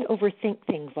I didn't overthink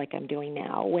things like I'm doing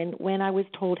now. When I was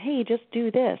told, hey, just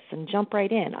do this and jump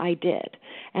right in, I did.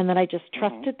 And then I just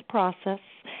trusted the process,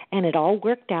 and it all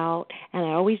worked out. And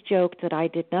I always joked that I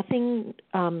did nothing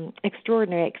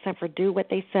extraordinary except for do what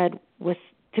they said was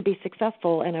to be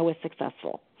successful, and I was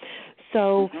successful.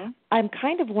 So I'm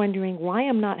kind of wondering why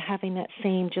I'm not having that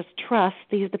same just trust.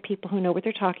 These are the people who know what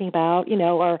they're talking about,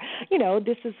 or,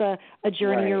 this is a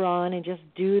journey you're on, and just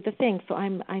do the thing. So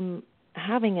I'm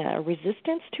having a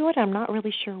resistance to it. I'm not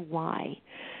really sure why.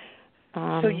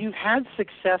 So you've had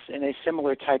success in a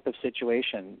similar type of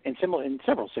situation, in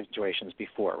several situations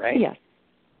before, right? Yes,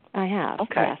 I have.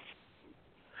 Okay. Yes.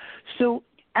 So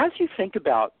as you think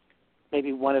about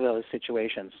maybe one of those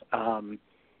situations,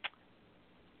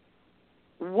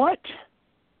 what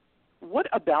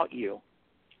about you?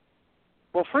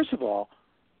 Well, first of all,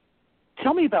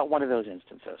 tell me about one of those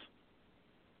instances.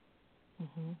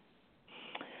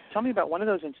 Tell me about one of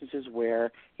those instances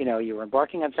where, you were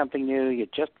embarking on something new, you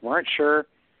just weren't sure,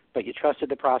 but you trusted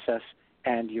the process,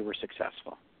 and you were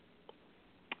successful.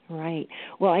 Right.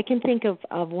 Well, I can think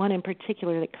of one in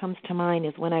particular that comes to mind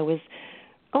is when I was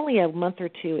only a month or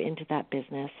two into that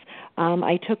business.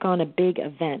 I took on a big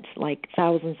event, like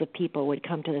thousands of people would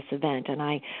come to this event, and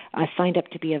I signed up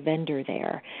to be a vendor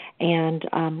there, and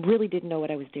really didn't know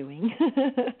what I was doing,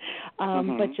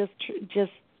 but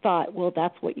just thought, well,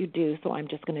 that's what you do, so I'm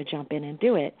just going to jump in and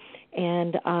do it.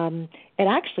 And it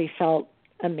actually felt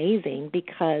amazing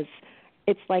because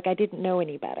it's like I didn't know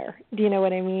any better. Do you know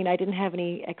what I mean? I didn't have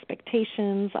any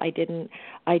expectations. I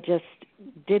just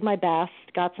did my best,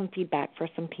 got some feedback for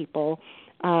some people,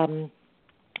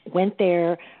 went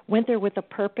there with a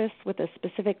purpose, with a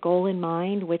specific goal in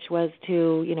mind, which was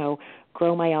to,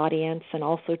 grow my audience, and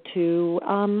also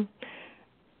to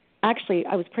actually,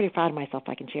 I was pretty proud of myself.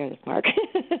 I can share this, Mark.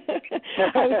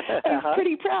 I was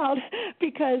pretty proud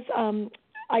because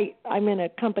I'm in a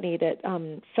company that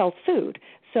sells food.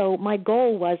 So my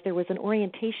goal was there was an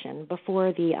orientation before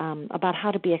about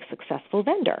how to be a successful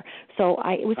vendor. So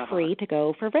it was free to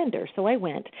go for vendors. So I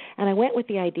went with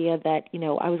the idea that,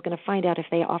 I was going to find out if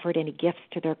they offered any gifts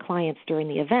to their clients during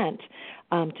the event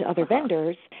to other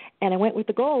vendors. And I went with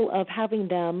the goal of having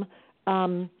them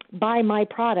buy my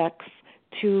products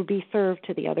to be served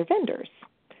to the other vendors.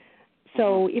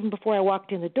 So even before I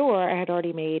walked in the door, I had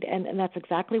already made, and that's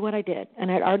exactly what I did.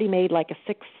 And I had already made like a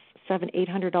 $600, $700,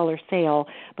 $800 sale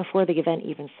before the event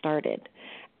even started.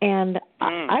 And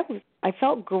I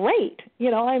felt great.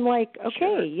 I'm like, okay,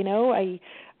 sure.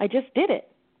 I just did it.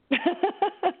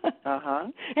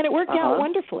 And it worked out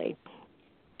wonderfully.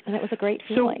 And it was a great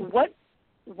feeling. So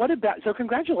what about, so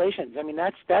congratulations. I mean,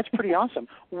 that's pretty awesome.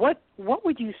 What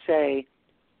would you say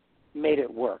made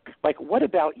it work? Like, what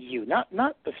about you? Not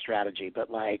the strategy, but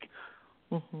like,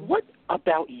 what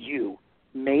about you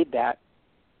made that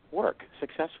work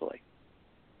successfully?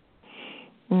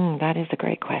 That is a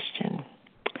great question.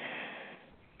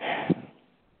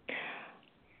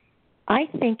 I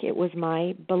think it was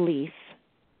my belief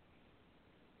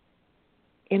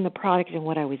in the product and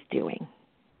what I was doing.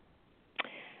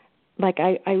 Like,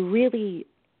 I really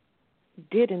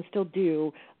did and still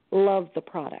do love the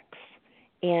products.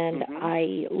 And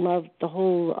I loved the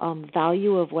whole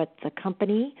value of what the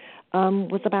company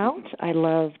was about. I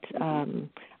loved,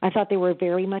 I thought they were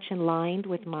very much in line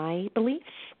with my beliefs.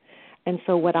 And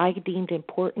so what I deemed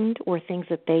important or things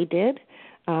that they did,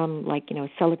 like,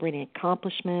 celebrating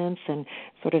accomplishments and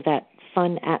sort of that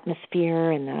fun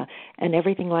atmosphere and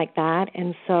everything like that.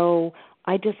 And so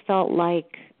I just felt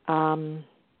like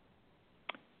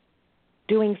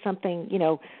doing something,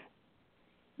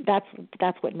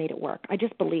 that's what made it work. I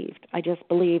just believed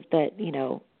that,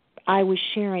 I was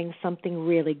sharing something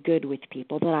really good with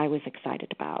people that I was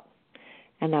excited about.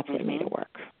 And that's what made it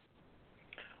work.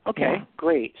 Okay,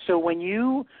 great. So when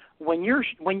you're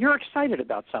excited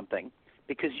about something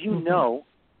because you know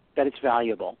that it's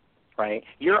valuable, right?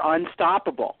 You're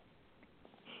unstoppable.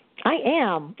 I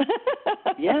am.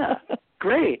 Yeah,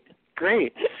 great.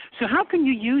 So how can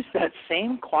you use that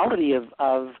same quality of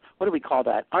what do we call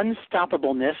that?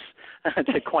 Unstoppableness,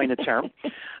 to coin a term.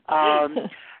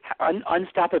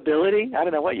 Unstoppability? I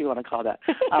don't know what you want to call that.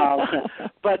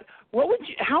 But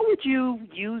how would you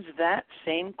use that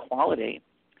same quality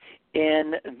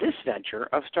in this venture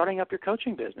of starting up your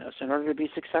coaching business in order to be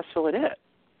successful at it?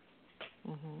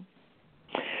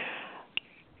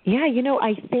 Yeah,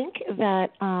 I think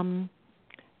that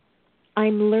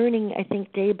I'm learning,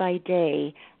 day by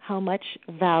day, how much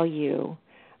value,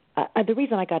 the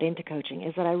reason I got into coaching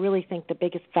is that I really think the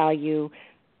biggest value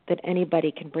that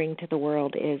anybody can bring to the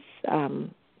world is the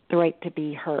right to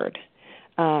be heard,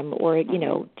 or,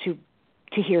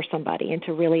 to hear somebody and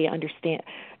to really understand,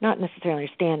 not necessarily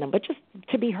understand them, but just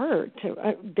to be heard.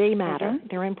 They matter.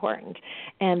 They're important.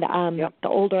 And the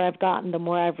older I've gotten, the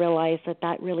more I've realized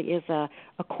that really is a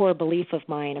core belief of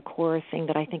mine, a core thing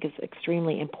that I think is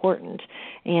extremely important.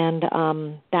 And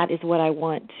that is what I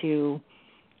want to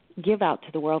give out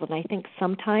to the world. And I think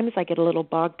sometimes I get a little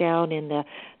bogged down in the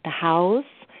hows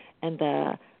and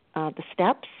the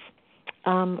steps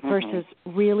versus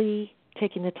really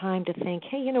taking the time to think,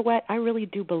 hey, you know what? I really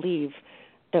do believe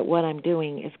that what I'm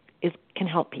doing can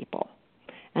help people,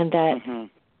 and that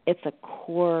it's a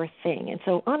core thing. And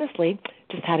so, honestly,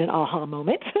 just had an aha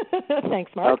moment. Thanks,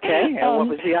 Mark. Okay. And what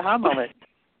was the aha moment?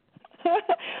 My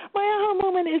aha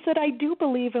moment is that I do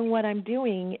believe in what I'm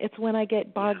doing. It's when I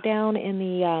get bogged down in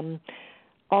the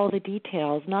all the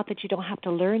details. Not that you don't have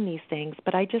to learn these things,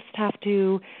 but I just have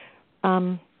to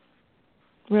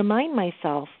remind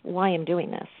myself why I'm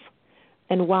doing this.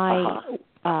 And why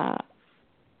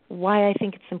I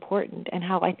think it's important, and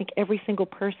how I think every single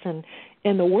person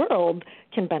in the world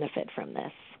can benefit from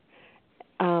this.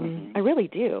 I really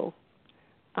do.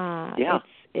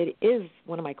 It is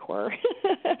one of my core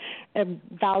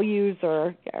values,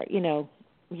 or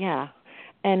yeah.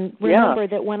 And remember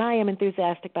that when I am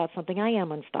enthusiastic about something, I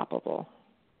am unstoppable.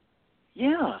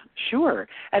 Yeah, sure.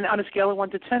 And on a scale of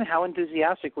 1 to 10, how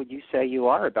enthusiastic would you say you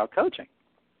are about coaching?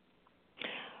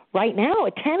 Right now,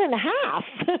 a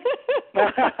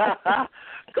 10.5.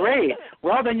 Great.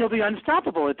 Well, then you'll be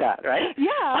unstoppable at that, right?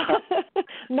 Yeah.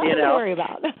 Nothing to worry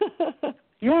about.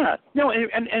 Yeah. No,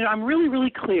 and I'm really,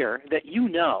 really clear that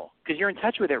because you're in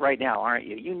touch with it right now, aren't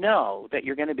you? You know that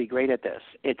you're going to be great at this.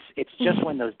 It's just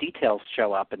when those details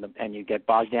show up and you get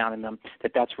bogged down in them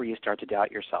that's where you start to doubt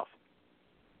yourself.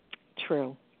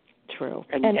 True.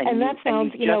 And that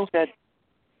sounds, said,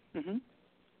 mm-hmm.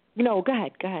 No, go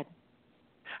ahead.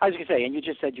 I was going to say, and you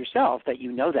just said yourself that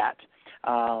you know that,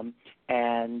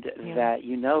 that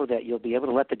you know that you'll be able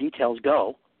to let the details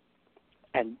go,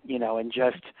 and and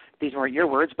just, these weren't your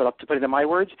words, but to put it in my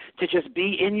words, to just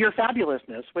be in your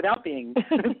fabulousness without being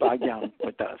bogged down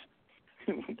with those.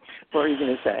 What were you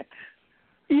going to say?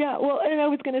 Yeah, well, and I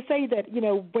was going to say that,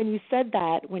 when you said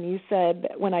that,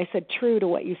 when I said true to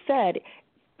what you said,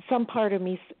 some part of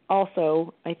me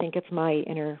also, I think it's my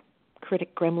inner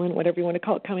critic gremlin, whatever you want to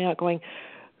call it, coming out going,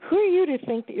 who are you to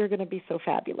think that you're going to be so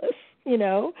fabulous,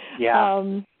 Yeah.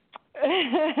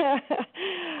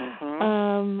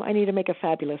 I need to make a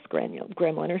fabulous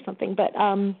gremlin or something, but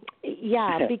because,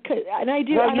 and I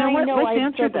do, well, and I know let's I've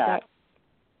answer said that.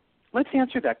 Let's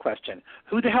answer that question.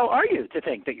 Who the hell are you to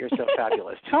think that you're so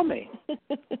fabulous? Tell me.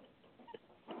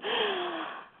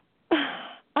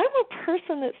 I'm a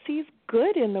person that sees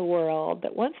good in the world,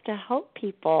 that wants to help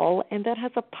people, and that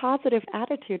has a positive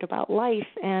attitude about life.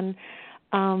 And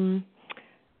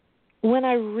when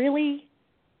I really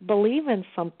believe in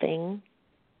something,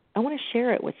 I want to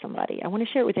share it with somebody. I want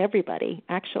to share it with everybody,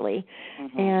 actually.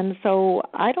 Mm-hmm. And so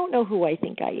I don't know who I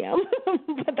think I am,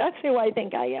 but that's who I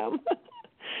think I am.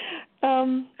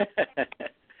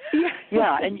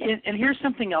 Yeah, and here's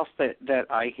something else that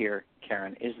I hear,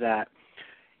 Karen, is that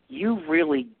you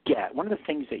really get, one of the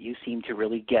things that you seem to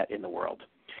really get in the world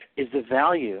is the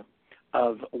value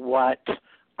of what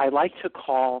I like to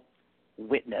call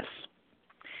witness.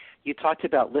 You talked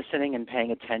about listening and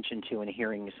paying attention to and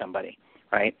hearing somebody,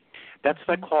 right? That's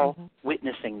what I call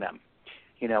witnessing them.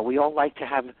 We all like to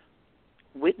have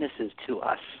witnesses to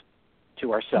us,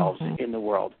 to ourselves in the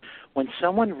world. When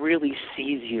someone really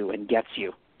sees you and gets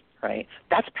you, right,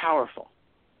 that's powerful.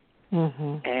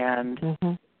 And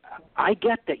I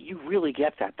get that you really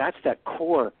get that. That's that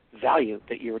core value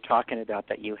that you were talking about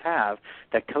that you have,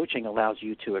 that coaching allows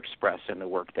you to express in the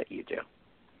work that you do.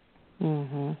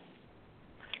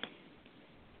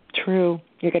 True.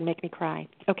 You're going to make me cry.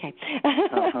 Okay.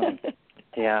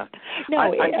 Yeah. No,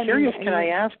 I'm curious, can I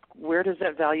ask, where does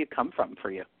that value come from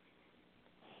for you?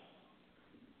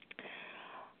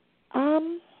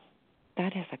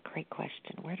 That is a great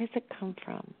question. Where does it come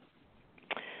from?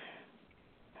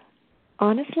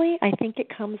 Honestly, I think it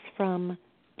comes from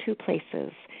two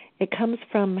places. It comes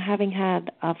from having had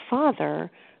a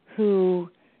father who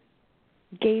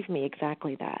gave me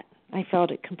exactly that. I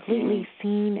felt it completely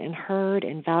seen and heard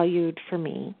and valued for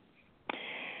me.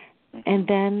 And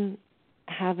then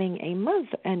having a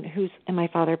mother, and my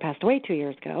father passed away 2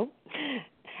 years ago.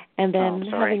 And then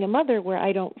having a mother where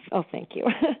I don't, thank you.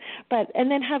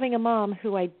 And then having a mom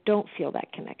who I don't feel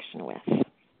that connection with.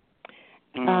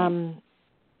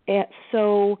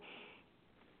 So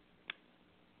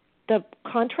the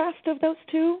contrast of those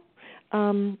two,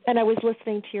 and I was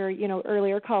listening to your,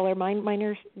 earlier caller. Mine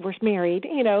were married,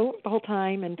 the whole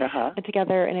time and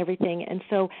together and everything. And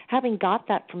so having got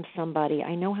that from somebody,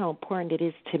 I know how important it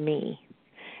is to me.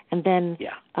 And then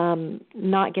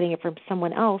not getting it from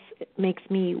someone else, it makes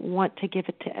me want to give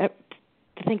it to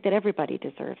think that everybody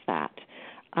deserves that.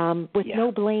 With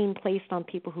no blame placed on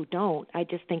people who don't, I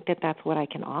just think that that's what I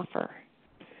can offer.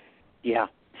 Yeah,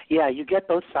 you get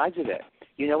both sides of it.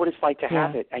 You know what it's like to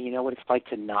have it, and you know what it's like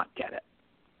to not get it.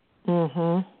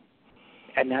 And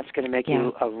that's going to make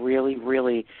you a really,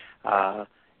 really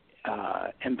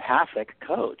empathic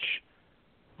coach.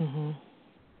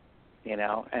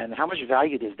 And how much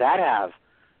value does that have?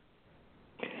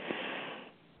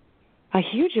 A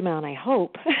huge amount, I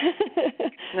hope,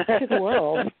 to the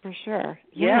world, for sure.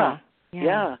 Yeah.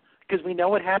 Because we know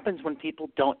what happens when people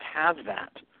don't have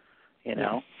that,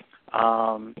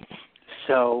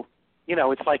 So,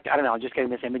 it's like, I don't know, I'm just getting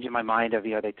this image in my mind of,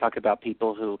 they talk about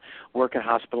people who work in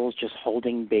hospitals just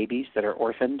holding babies that are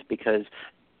orphaned because,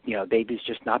 babies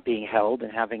just not being held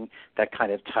and having that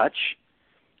kind of touch.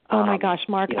 Oh, my gosh,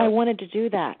 Mark, I wanted to do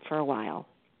that for a while.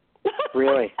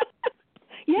 Really?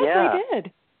 Yes, I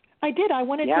did. I did. I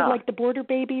wanted to, like the border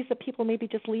babies that people maybe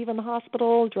just leave in the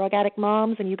hospital, drug addict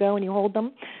moms, and you go and you hold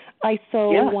them. I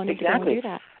wanted to go and do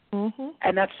that. Mm-hmm.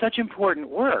 And that's such important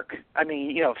work. I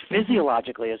mean,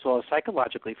 physiologically as well as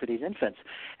psychologically for these infants.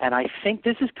 And I think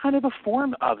this is kind of a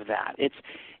form of that.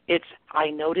 It's I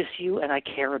notice you and I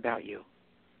care about you.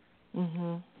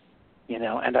 Mm-hmm.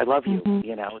 And I love you.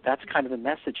 Mm-hmm. That's kind of the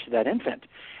message to that infant.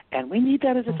 And we need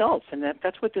that as adults. And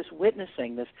that's what this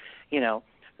witnessing, this,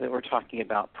 that we're talking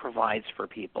about provides for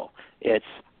people. It's,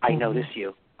 I notice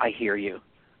you. I hear you.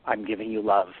 I'm giving you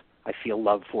love. I feel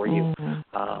love for you.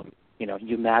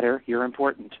 You matter. You're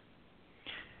important.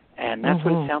 And that's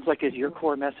what it sounds like is your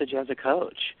core message as a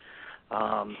coach.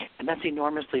 And that's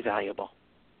enormously valuable.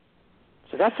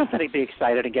 So that's something to be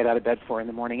excited and get out of bed for in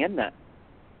the morning, isn't it?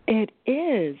 It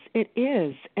is. It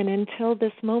is. And until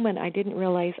this moment, I didn't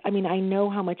realize, I mean, I know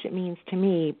how much it means to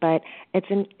me, but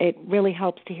it really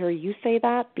helps to hear you say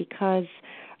that because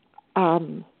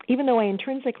even though I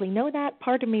intrinsically know that,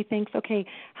 part of me thinks, okay,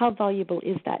 how valuable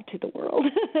is that to the world?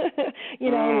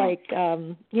 Business-wise.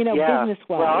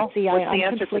 Well, See, what's I'm the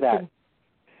answer to that?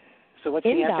 So what's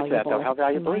the answer to that, though? How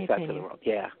valuable is that to the world?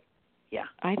 Yeah.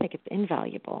 I think it's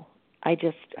invaluable.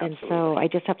 And so I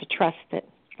just have to trust that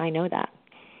I know that.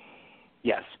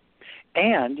 Yes.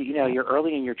 And, you're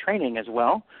early in your training as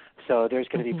well, so there's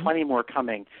going to be plenty more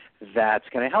coming that's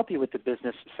going to help you with the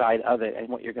business side of it. And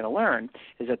what you're going to learn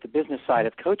is that the business side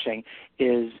of coaching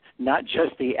is not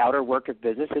just the outer work of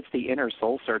business, it's the inner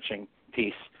soul-searching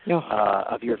piece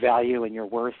of your value and your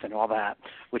worth and all that,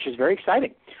 which is very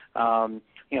exciting.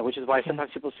 Which is why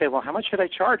sometimes people say, well, how much should I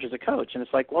charge as a coach? And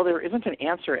it's like, well, there isn't an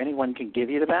answer anyone can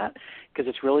give you to that because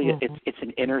it's really it's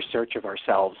an inner search of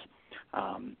ourselves.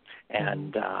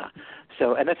 And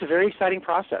that's a very exciting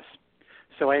process.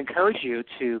 So I encourage you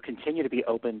to continue to be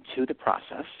open to the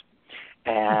process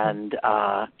and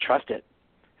trust it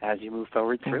as you move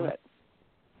forward through it.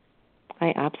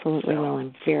 I absolutely will.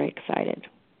 I'm very excited.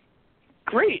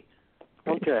 Great.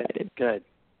 Well, good.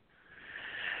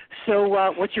 So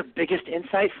what's your biggest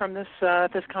insight from this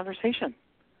conversation?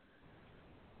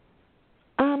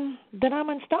 That I'm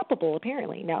unstoppable,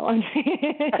 apparently. No, I'm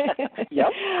Yep.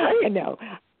 Great. No.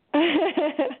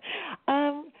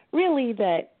 Really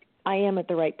that I am at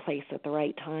the right place at the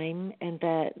right time and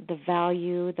that the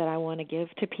value that I want to give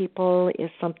to people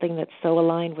is something that's so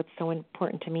aligned with so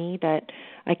important to me that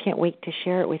I can't wait to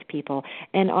share it with people.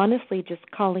 And honestly, just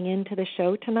calling into the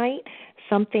show tonight,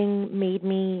 something made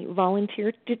me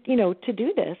volunteer to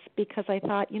do this because I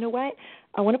thought, you know what,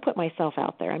 I want to put myself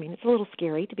out there. I mean, it's a little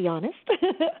scary, to be honest,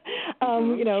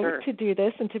 sure. to do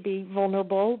this and to be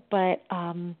vulnerable, but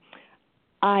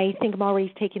I think I'm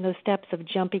already taking those steps of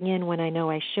jumping in when I know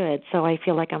I should. So I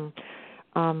feel like I'm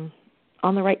on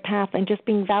the right path and just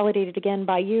being validated again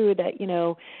by you that,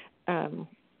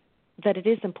 that it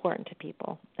is important to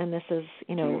people. And this is,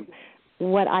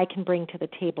 what I can bring to the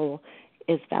table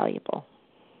is valuable.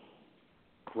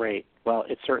 Great. Well,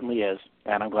 it certainly is.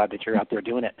 And I'm glad that you're out there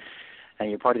doing it. And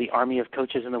you're part of the army of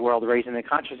coaches in the world raising the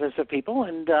consciousness of people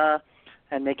and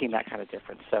making that kind of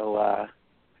difference. So,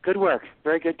 good work.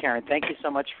 Very good, Karen. Thank you so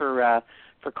much for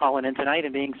calling in tonight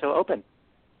and being so open.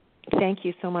 Thank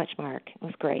you so much, Mark. It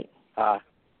was great.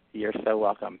 You're so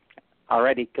welcome. All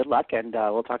righty. Good luck, and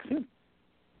we'll talk soon.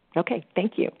 Okay.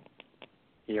 Thank you.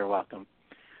 You're welcome.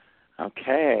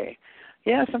 Okay.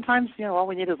 Yeah, sometimes, all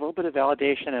we need is a little bit of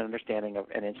validation and understanding of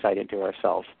and insight into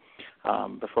ourselves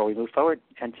before we move forward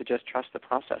and to just trust the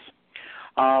process.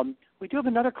 We do have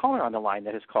another caller on the line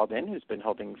that has called in who's been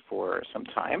holding for some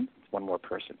time. One more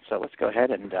person. So let's go ahead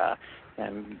and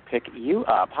pick you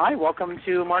up. Hi, welcome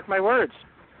to Mark My Words.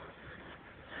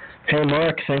 Hey,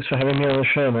 Mark. Thanks for having me on the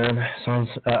show, man. Sounds,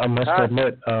 I must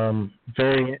admit,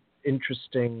 very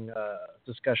interesting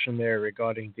discussion there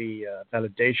regarding the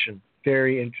validation.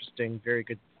 Very interesting, very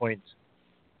good point.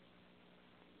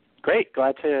 Great.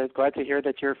 Glad to hear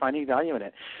that you're finding value in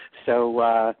it.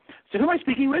 So who am I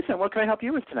speaking with, and what can I help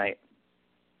you with tonight?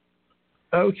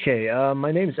 Okay.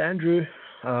 My name's Andrew.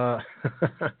 I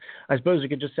suppose you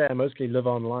could just say I mostly live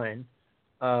online,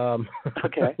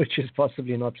 okay. which is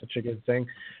possibly not such a good thing.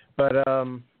 But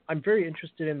I'm very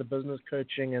interested in the business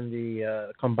coaching and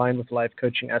the combined with life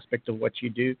coaching aspect of what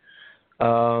you do.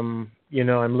 I'm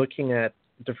looking at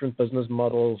different business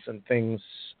models and things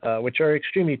which are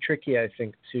extremely tricky, I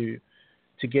think, to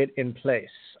get in place.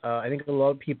 I think a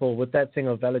lot of people with that thing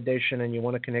of validation and you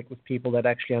want to connect with people that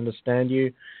actually understand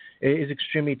you, it is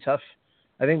extremely tough.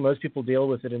 I think most people deal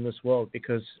with it in this world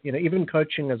because, even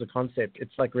coaching as a concept,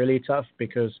 it's like really tough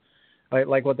because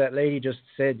like what that lady just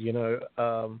said,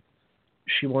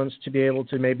 she wants to be able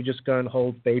to maybe just go and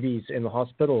hold babies in the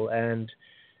hospital. And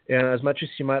as much as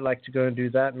she might like to go and do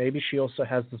that, maybe she also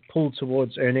has this pull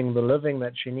towards earning the living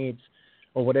that she needs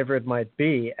or whatever it might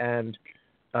be. And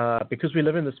because we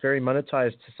live in this very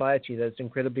monetized society that's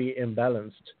incredibly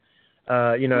imbalanced,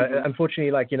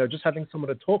 unfortunately, just having someone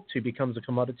to talk to becomes a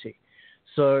commodity.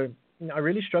 So I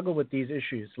really struggle with these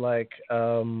issues. How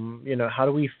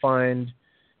do we find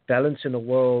balance in a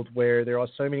world where there are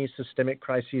so many systemic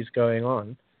crises going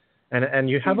on? And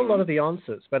you have a lot of the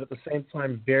answers, but at the same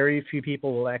time, very few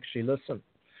people will actually listen.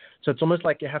 So it's almost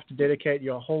like you have to dedicate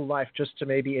your whole life just to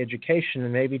maybe education,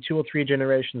 and maybe 2 or 3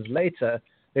 generations later,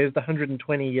 there's the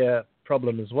 120-year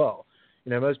problem as well.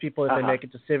 Most people, if they make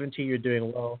it to 70, you're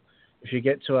doing well. If you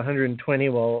get to 120,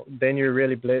 well, then you're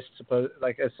really blessed,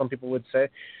 as some people would say.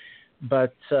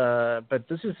 But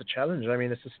this is a challenge. I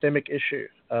mean, a systemic issue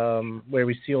where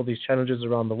we see all these challenges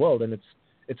around the world, and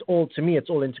it's all, to me, it's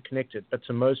all interconnected. But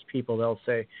to most people, they'll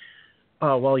say,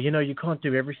 oh, well, you can't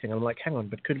do everything. I'm like, hang on,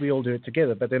 but could we all do it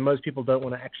together? But then most people don't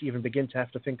want to actually even begin to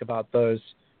have to think about those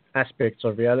aspects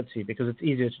of reality, because it's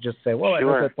easier to just say, well, Sure.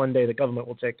 I hope that one day the government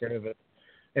will take care of it.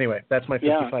 Anyway, that's my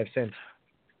 55 cents.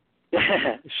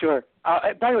 Sure.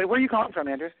 By the way, where are you calling from,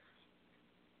 Andrew?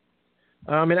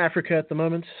 I'm in Africa at the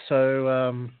moment,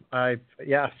 so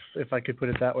if I could put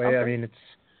it that way. Okay. I mean, it's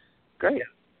great.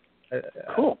 Yeah,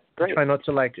 cool. Great. I try not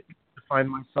to define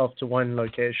myself to one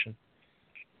location.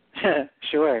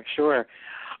 Sure.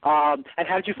 And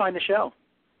how did you find the show?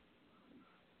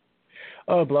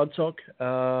 Oh, Blog Talk.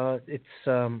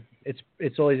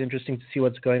 It's always interesting to see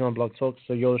what's going on Blog Talk.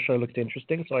 So your show looked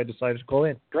interesting, so I decided to call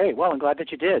in. Great. Well, I'm glad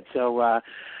that you did. So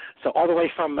all the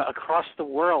way from across the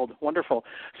world. Wonderful.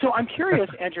 So I'm curious,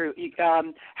 Andrew,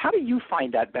 how do you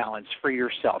find that balance for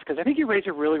yourself? Because I think you raise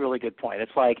a really, really good point.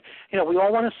 It's like, we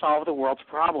all want to solve the world's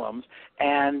problems,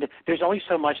 and there's only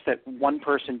so much that one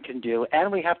person can do,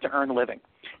 and we have to earn a living,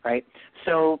 right?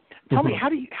 So tell me, how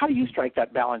do you strike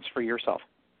that balance for yourself?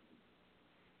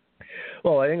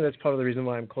 Well, I think that's part of the reason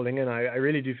why I'm calling in. I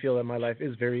really do feel that my life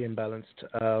is very imbalanced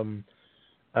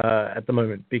at the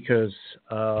moment, because,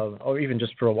 or even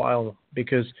just for a while,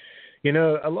 because,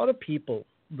 a lot of people,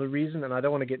 the reason, and I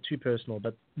don't want to get too personal,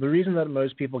 but the reason that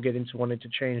most people get into wanting to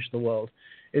change the world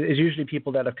is usually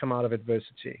people that have come out of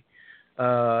adversity.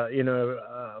 I've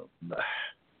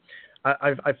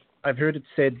heard it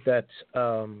said that,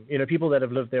 people that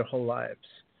have lived their whole lives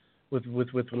with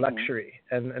luxury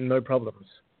and no problems,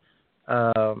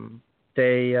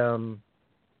 they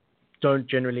don't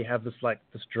generally have this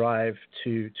drive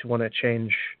to want to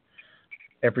change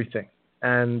everything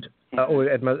and or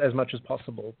as much as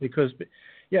possible, because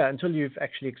until you've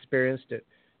actually experienced it,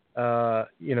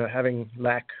 having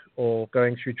lack or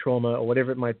going through trauma or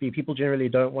whatever it might be, people generally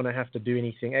don't want to have to do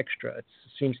anything extra. It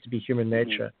seems to be human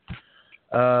nature.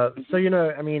 So you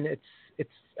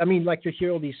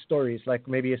hear all these stories, like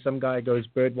maybe some guy goes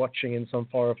bird watching in some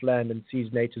far off land and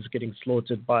sees natives getting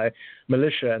slaughtered by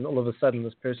militia, and all of a sudden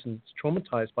this person's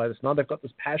traumatized by this. Now they've got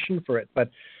this passion for it,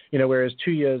 but whereas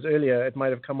 2 years earlier it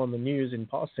might have come on the news in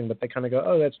passing, but they kind of go,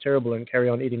 oh, that's terrible, and carry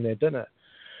on eating their dinner.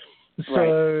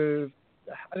 So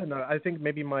I don't know. I think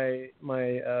maybe my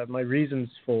reasons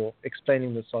for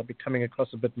explaining this are becoming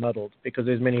across a bit muddled, because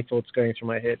there's many thoughts going through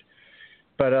my head,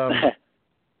 but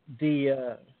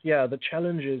the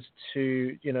challenge is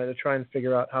to try and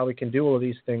figure out how we can do all of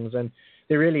these things, and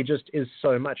there really just is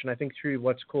so much. And I think through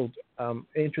what's called,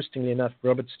 interestingly enough,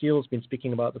 Robert Steele's been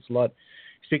speaking about this a lot.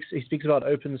 He speaks about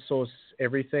open source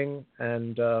everything,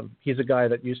 and he's a guy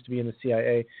that used to be in the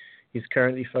CIA. He's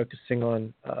currently focusing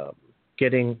on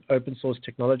getting open source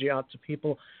technology out to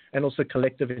people, and also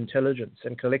collective intelligence.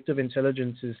 And collective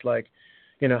intelligence is like,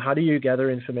 how do you gather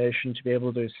information to be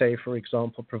able to, say, for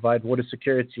example, provide water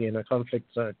security in a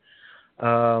conflict zone?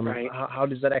 How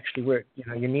does that actually work?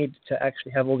 You need to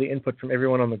actually have all the input from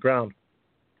everyone on the ground.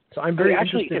 So I'm very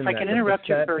interested in that. If I can interrupt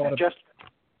you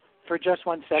for just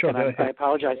 1 second, Sure, I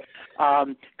apologize,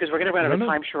 because we're going to run out of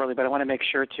time shortly, but I want to make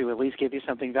sure to at least give you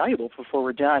something valuable before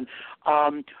we're done.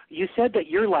 You said that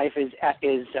your life is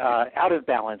out of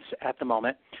balance at the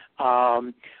moment.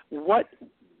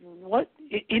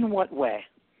 In what way?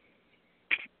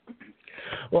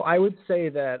 Well, I would say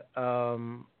that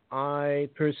I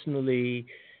personally,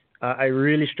 I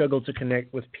really struggle to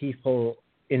connect with people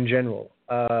in general,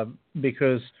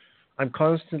 because I'm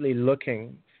constantly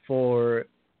looking for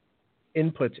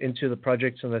input into the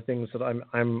projects and the things that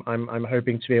I'm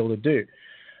hoping to be able to do.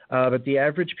 But the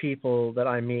average people that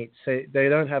I meet say they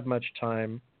don't have much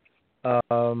time.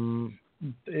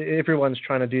 Everyone's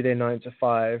trying to do their 9 to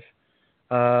 5.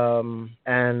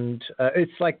 And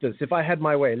it's like this. If I had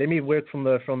my way, let me work from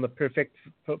the perfect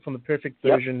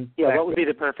version. Yeah. What would be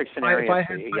the perfect scenario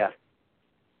for you?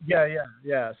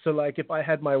 Yeah. So like if I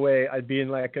had my way, I'd be in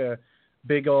like a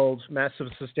big old massive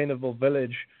sustainable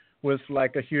village with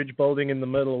like a huge building in the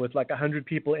middle with like 100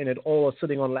 people in it, all are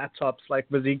sitting on laptops, like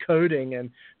busy coding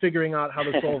and figuring out how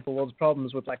to solve the world's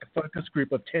problems, with like a focus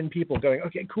group of 10 people going,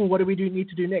 okay, cool, what do we need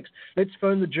to do next? Let's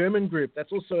phone the German group.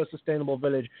 That's also a sustainable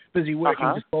village, busy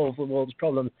working to solve the world's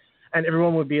problems. And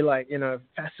everyone would be like,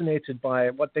 fascinated by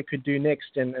what they could do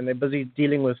next. And they're busy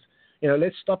dealing with,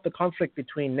 let's stop the conflict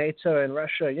between NATO and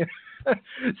Russia.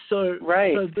 So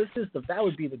that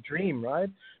would be the dream, right?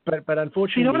 But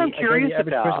unfortunately, what I'm curious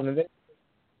about?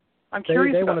 I'm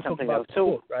curious about something else.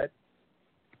 Sport, right?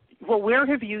 Well, where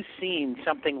have you seen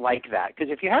something like that?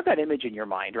 Because if you have that image in your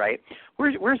mind, right,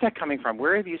 where's that coming from?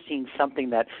 Where have you seen something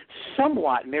that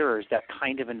somewhat mirrors that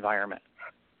kind of environment?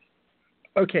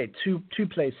 Okay, two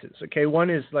places. Okay, one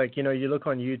is like, you look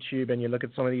on YouTube and you look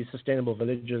at some of these sustainable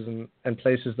villages and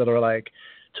places that are like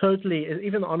totally,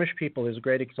 even Amish people is a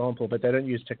great example, but they don't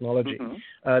use technology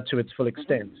to its full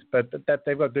extent. But that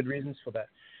they've got good reasons for that.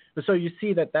 So you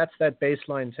see that's that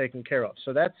baseline taken care of.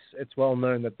 So it's well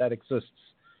known that exists,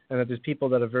 and that there's people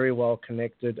that are very well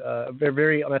connected, they're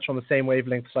very much on the same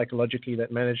wavelength psychologically,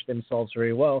 that manage themselves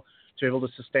very well to be able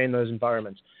to sustain those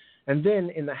environments. And then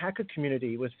in the hacker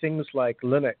community, with things like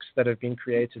Linux that have been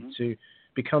created to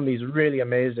become these really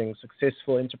amazing,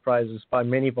 successful enterprises by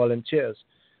many volunteers,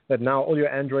 that now all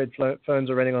your Android phones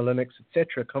are running on Linux,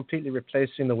 etc., completely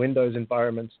replacing the Windows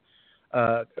environments,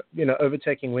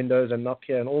 overtaking Windows and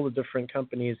Nokia and all the different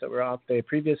companies that were out there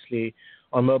previously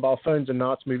on mobile phones, and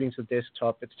now it's moving to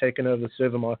desktop. It's taken over the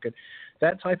server market.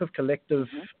 That type of collective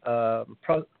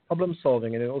problem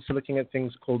solving, and then also looking at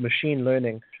things called machine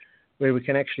learning, where we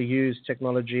can actually use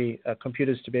technology,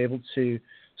 computers, to be able to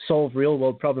solve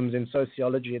real-world problems in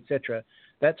sociology, etc.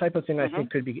 That type of thing, I think,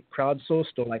 could be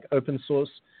crowdsourced or like open source,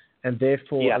 and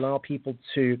therefore allow people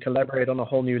to collaborate on a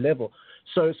whole new level.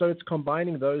 So it's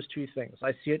combining those two things.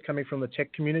 I see it coming from the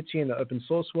tech community in the open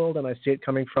source world, and I see it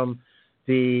coming from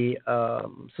the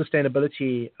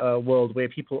sustainability world, where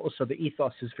people also, the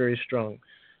ethos is very strong.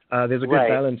 There's a good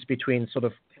balance between sort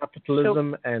of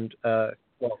capitalism and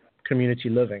community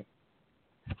living.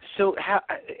 So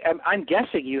I'm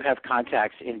guessing you have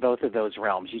contacts in both of those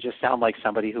realms. You just sound like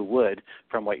somebody who would,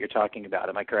 from what you're talking about.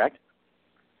 Am I correct?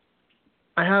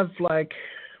 I have,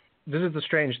 this is the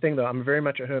strange thing, though. I'm very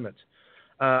much a hermit.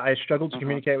 I struggle to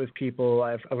communicate with people.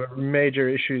 I've major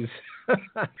issues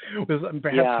with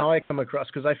perhaps how I come across,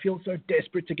 because I feel so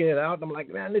desperate to get it out. And I'm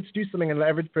like, man, let's do something. And the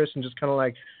average person just kind of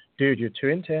like, dude, you're too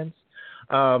intense.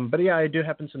 But yeah, I do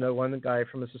happen to know one guy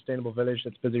from a sustainable village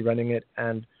that's busy running it,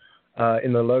 and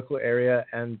in the local area.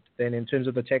 And then in terms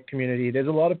of the tech community, there's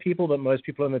a lot of people, but most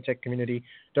people in the tech community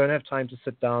don't have time to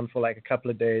sit down for like a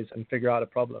couple of days and figure out a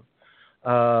problem.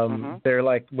 They're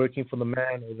like working for the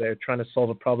man, or they're trying to solve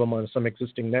a problem on some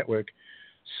existing network.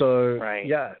 So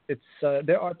it's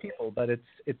there are people, but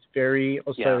it's very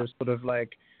also sort of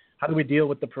like, how do we deal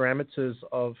with the parameters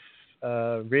of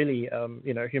really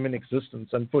human existence?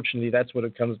 Unfortunately, that's what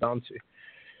it comes down to.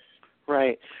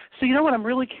 Right. So you know what, I'm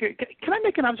really curious. Can I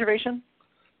make an observation?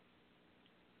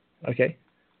 Okay.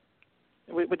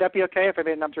 Would that be okay if I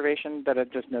made an observation that I'm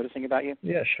just noticing about you?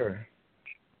 Yeah, sure.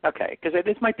 Okay, because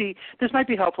this might be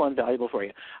helpful and valuable for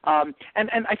you. And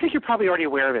I think you're probably already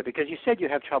aware of it, because you said you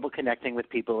have trouble connecting with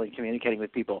people and communicating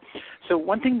with people. So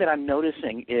one thing that I'm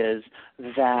noticing is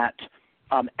that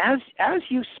as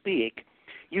you speak,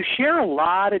 you share a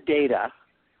lot of data,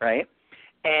 right?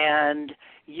 And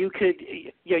you've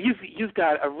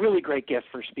got a really great gift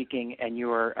for speaking, and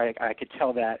I could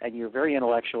tell that, and you're very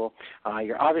intellectual.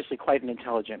 You're obviously quite an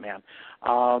intelligent man,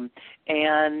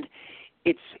 and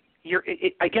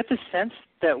I get the sense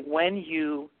that when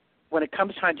it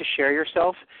comes time to share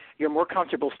yourself, you're more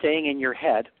comfortable staying in your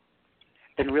head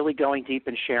than really going deep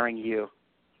and sharing you.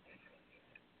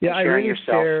 Yeah, I really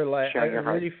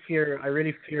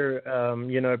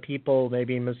fear, people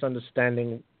maybe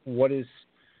misunderstanding what is.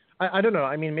 I don't know.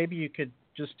 I mean, maybe you could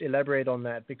just elaborate on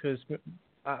that, because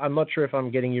I'm not sure if I'm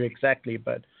getting you exactly,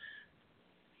 but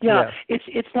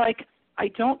it's like, I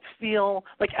don't feel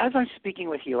like, as I'm speaking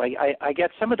with you, I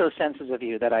get some of those senses of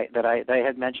you that I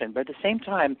had mentioned, but at the same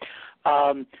time,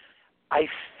 I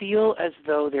feel as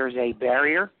though there's a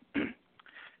barrier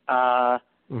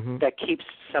that keeps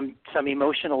some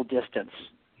emotional distance,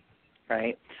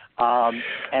 right?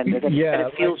 And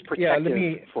it feels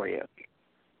protective for you.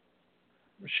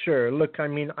 Sure. Look, I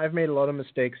mean, I've made a lot of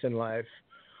mistakes in life.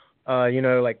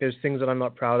 There's things that I'm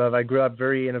not proud of. I grew up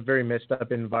in a very messed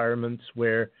up environment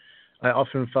where I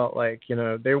often felt like,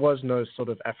 there was no sort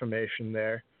of affirmation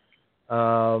there.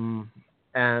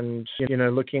 And,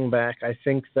 looking back, I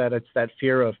think that it's that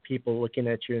fear of people looking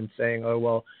at you and saying, oh,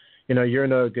 well, you're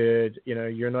no good,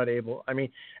 you're not able. I mean,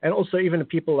 and also even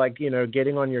people like,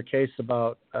 getting on your case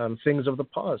about things of the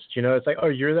past. It's like, oh,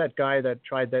 you're that guy that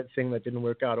tried that thing that didn't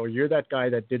work out, or you're that guy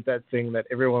that did that thing that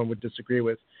everyone would disagree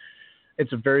with.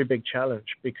 It's a very big challenge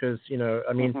because,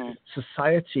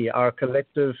 society, our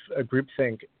collective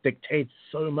groupthink dictates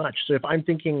so much. So if I'm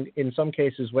thinking in some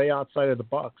cases way outside of the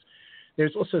box,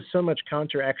 there's also so much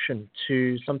counteraction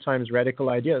to sometimes radical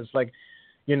ideas. Like,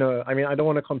 I don't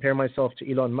want to compare myself to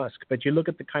Elon Musk, but you look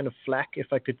at the kind of flack,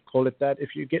 if I could call it that,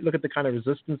 look at the kind of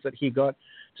resistance that he got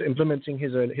to implementing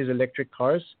his electric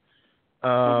cars.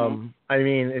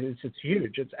 It's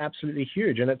huge. It's absolutely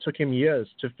huge. And it took him years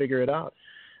to figure it out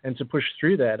and to push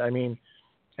through that. And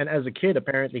as a kid,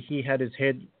 apparently he had his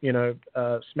head,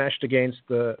 smashed against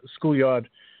the schoolyard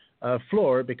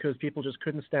floor because people just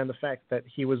couldn't stand the fact that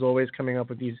he was always coming up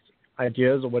with these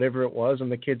ideas or whatever it was,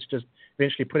 and the kids just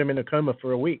eventually put him in a coma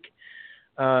for a week.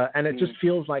 And it just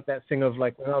feels like that thing of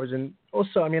like when I was in.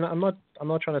 Also, I'm not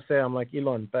trying to say I'm like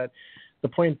Elon, but the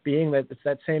point being that it's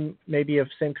that same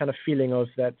kind of feeling of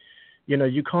that,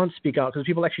 you can't speak out because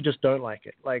people actually just don't like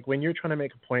it. Like when you're trying to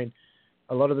make a point,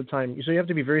 a lot of the time, so you have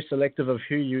to be very selective of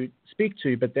who you speak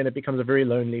to, but then it becomes a very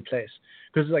lonely place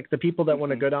because like the people that want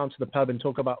to go down to the pub and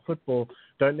talk about football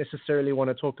don't necessarily want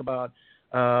to talk about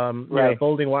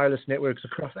building wireless networks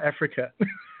across Africa.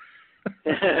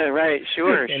 Right.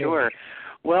 Sure. Anyway. Sure.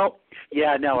 Well,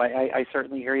 yeah, no, I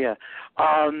certainly hear you.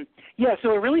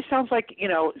 So it really sounds like,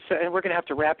 so, and we're going to have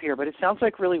to wrap here, but it sounds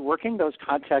like really working those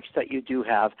contexts that you do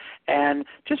have and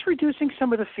just reducing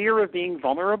some of the fear of being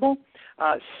vulnerable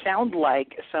sound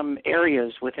like some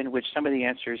areas within which some of the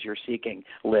answers you're seeking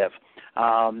live.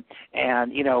 And,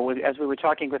 as we were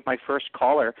talking with my first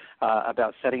caller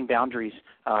about setting boundaries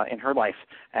in her life,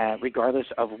 regardless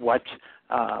of what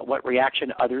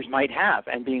reaction others might have,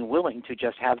 and being willing to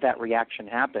just have that reaction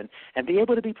happen and be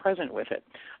able to be present with it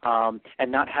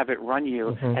and not have it run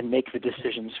you and make the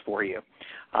decisions for you.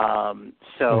 I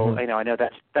know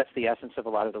that's the essence of a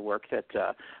lot of the work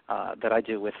that I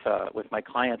do with my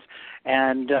clients.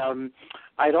 And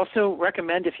I'd also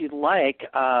recommend, if you'd like,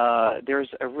 there's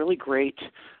a really great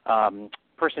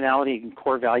personality and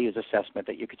core values assessment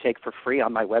that you could take for free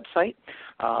on my website.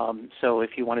 So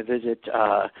if you want to visit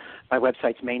my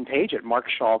website's main page at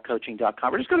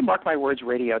markschallcoaching.com, or just go to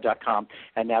markmywordsradio.com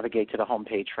and navigate to the home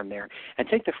page from there and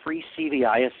take the free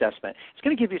CVI assessment. It's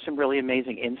going to give you some really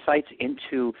amazing insights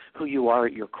into who you are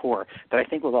at your core that I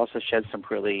think will also shed some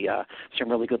really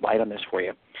good light on this for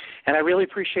you. And I really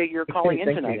appreciate your calling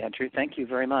in tonight, Andrew. Thank you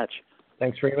very much.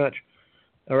 Thanks very much.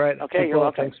 All right. Okay, you're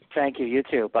welcome. Thanks. Thank you. You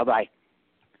too. Bye-bye.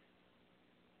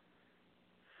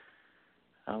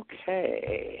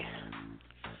 Okay.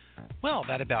 Well,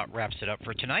 that about wraps it up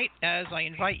for tonight, as I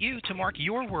invite you to mark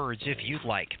your words if you'd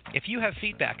like. If you have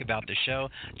feedback about the show,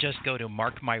 just go to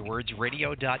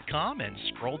markmywordsradio.com and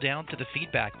scroll down to the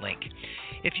feedback link.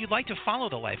 If you'd like to follow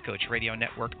the Life Coach Radio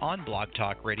Network on Blog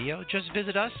Talk Radio, just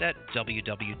visit us at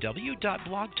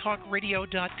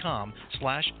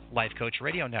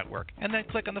www.blogtalkradio.com/LifeCoachRadioNetwork and then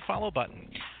click on the follow button.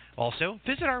 Also,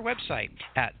 visit our website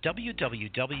at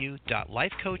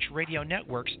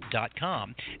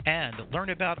www.lifecoachradionetworks.com and learn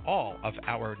about all of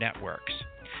our networks.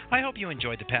 I hope you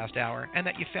enjoyed the past hour and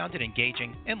that you found it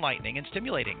engaging, enlightening, and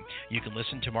stimulating. You can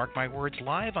listen to Mark My Words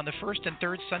live on the first and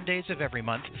third Sundays of every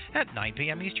month at 9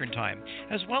 p.m. Eastern Time,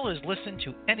 as well as listen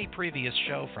to any previous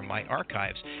show from my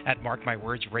archives at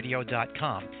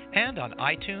markmywordsradio.com and on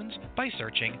iTunes by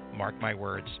searching Mark My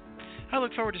Words. I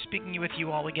look forward to speaking with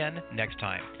you all again next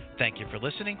time. Thank you for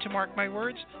listening to Mark My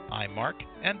Words. I'm Mark,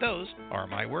 and those are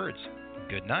my words.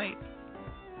 Good night.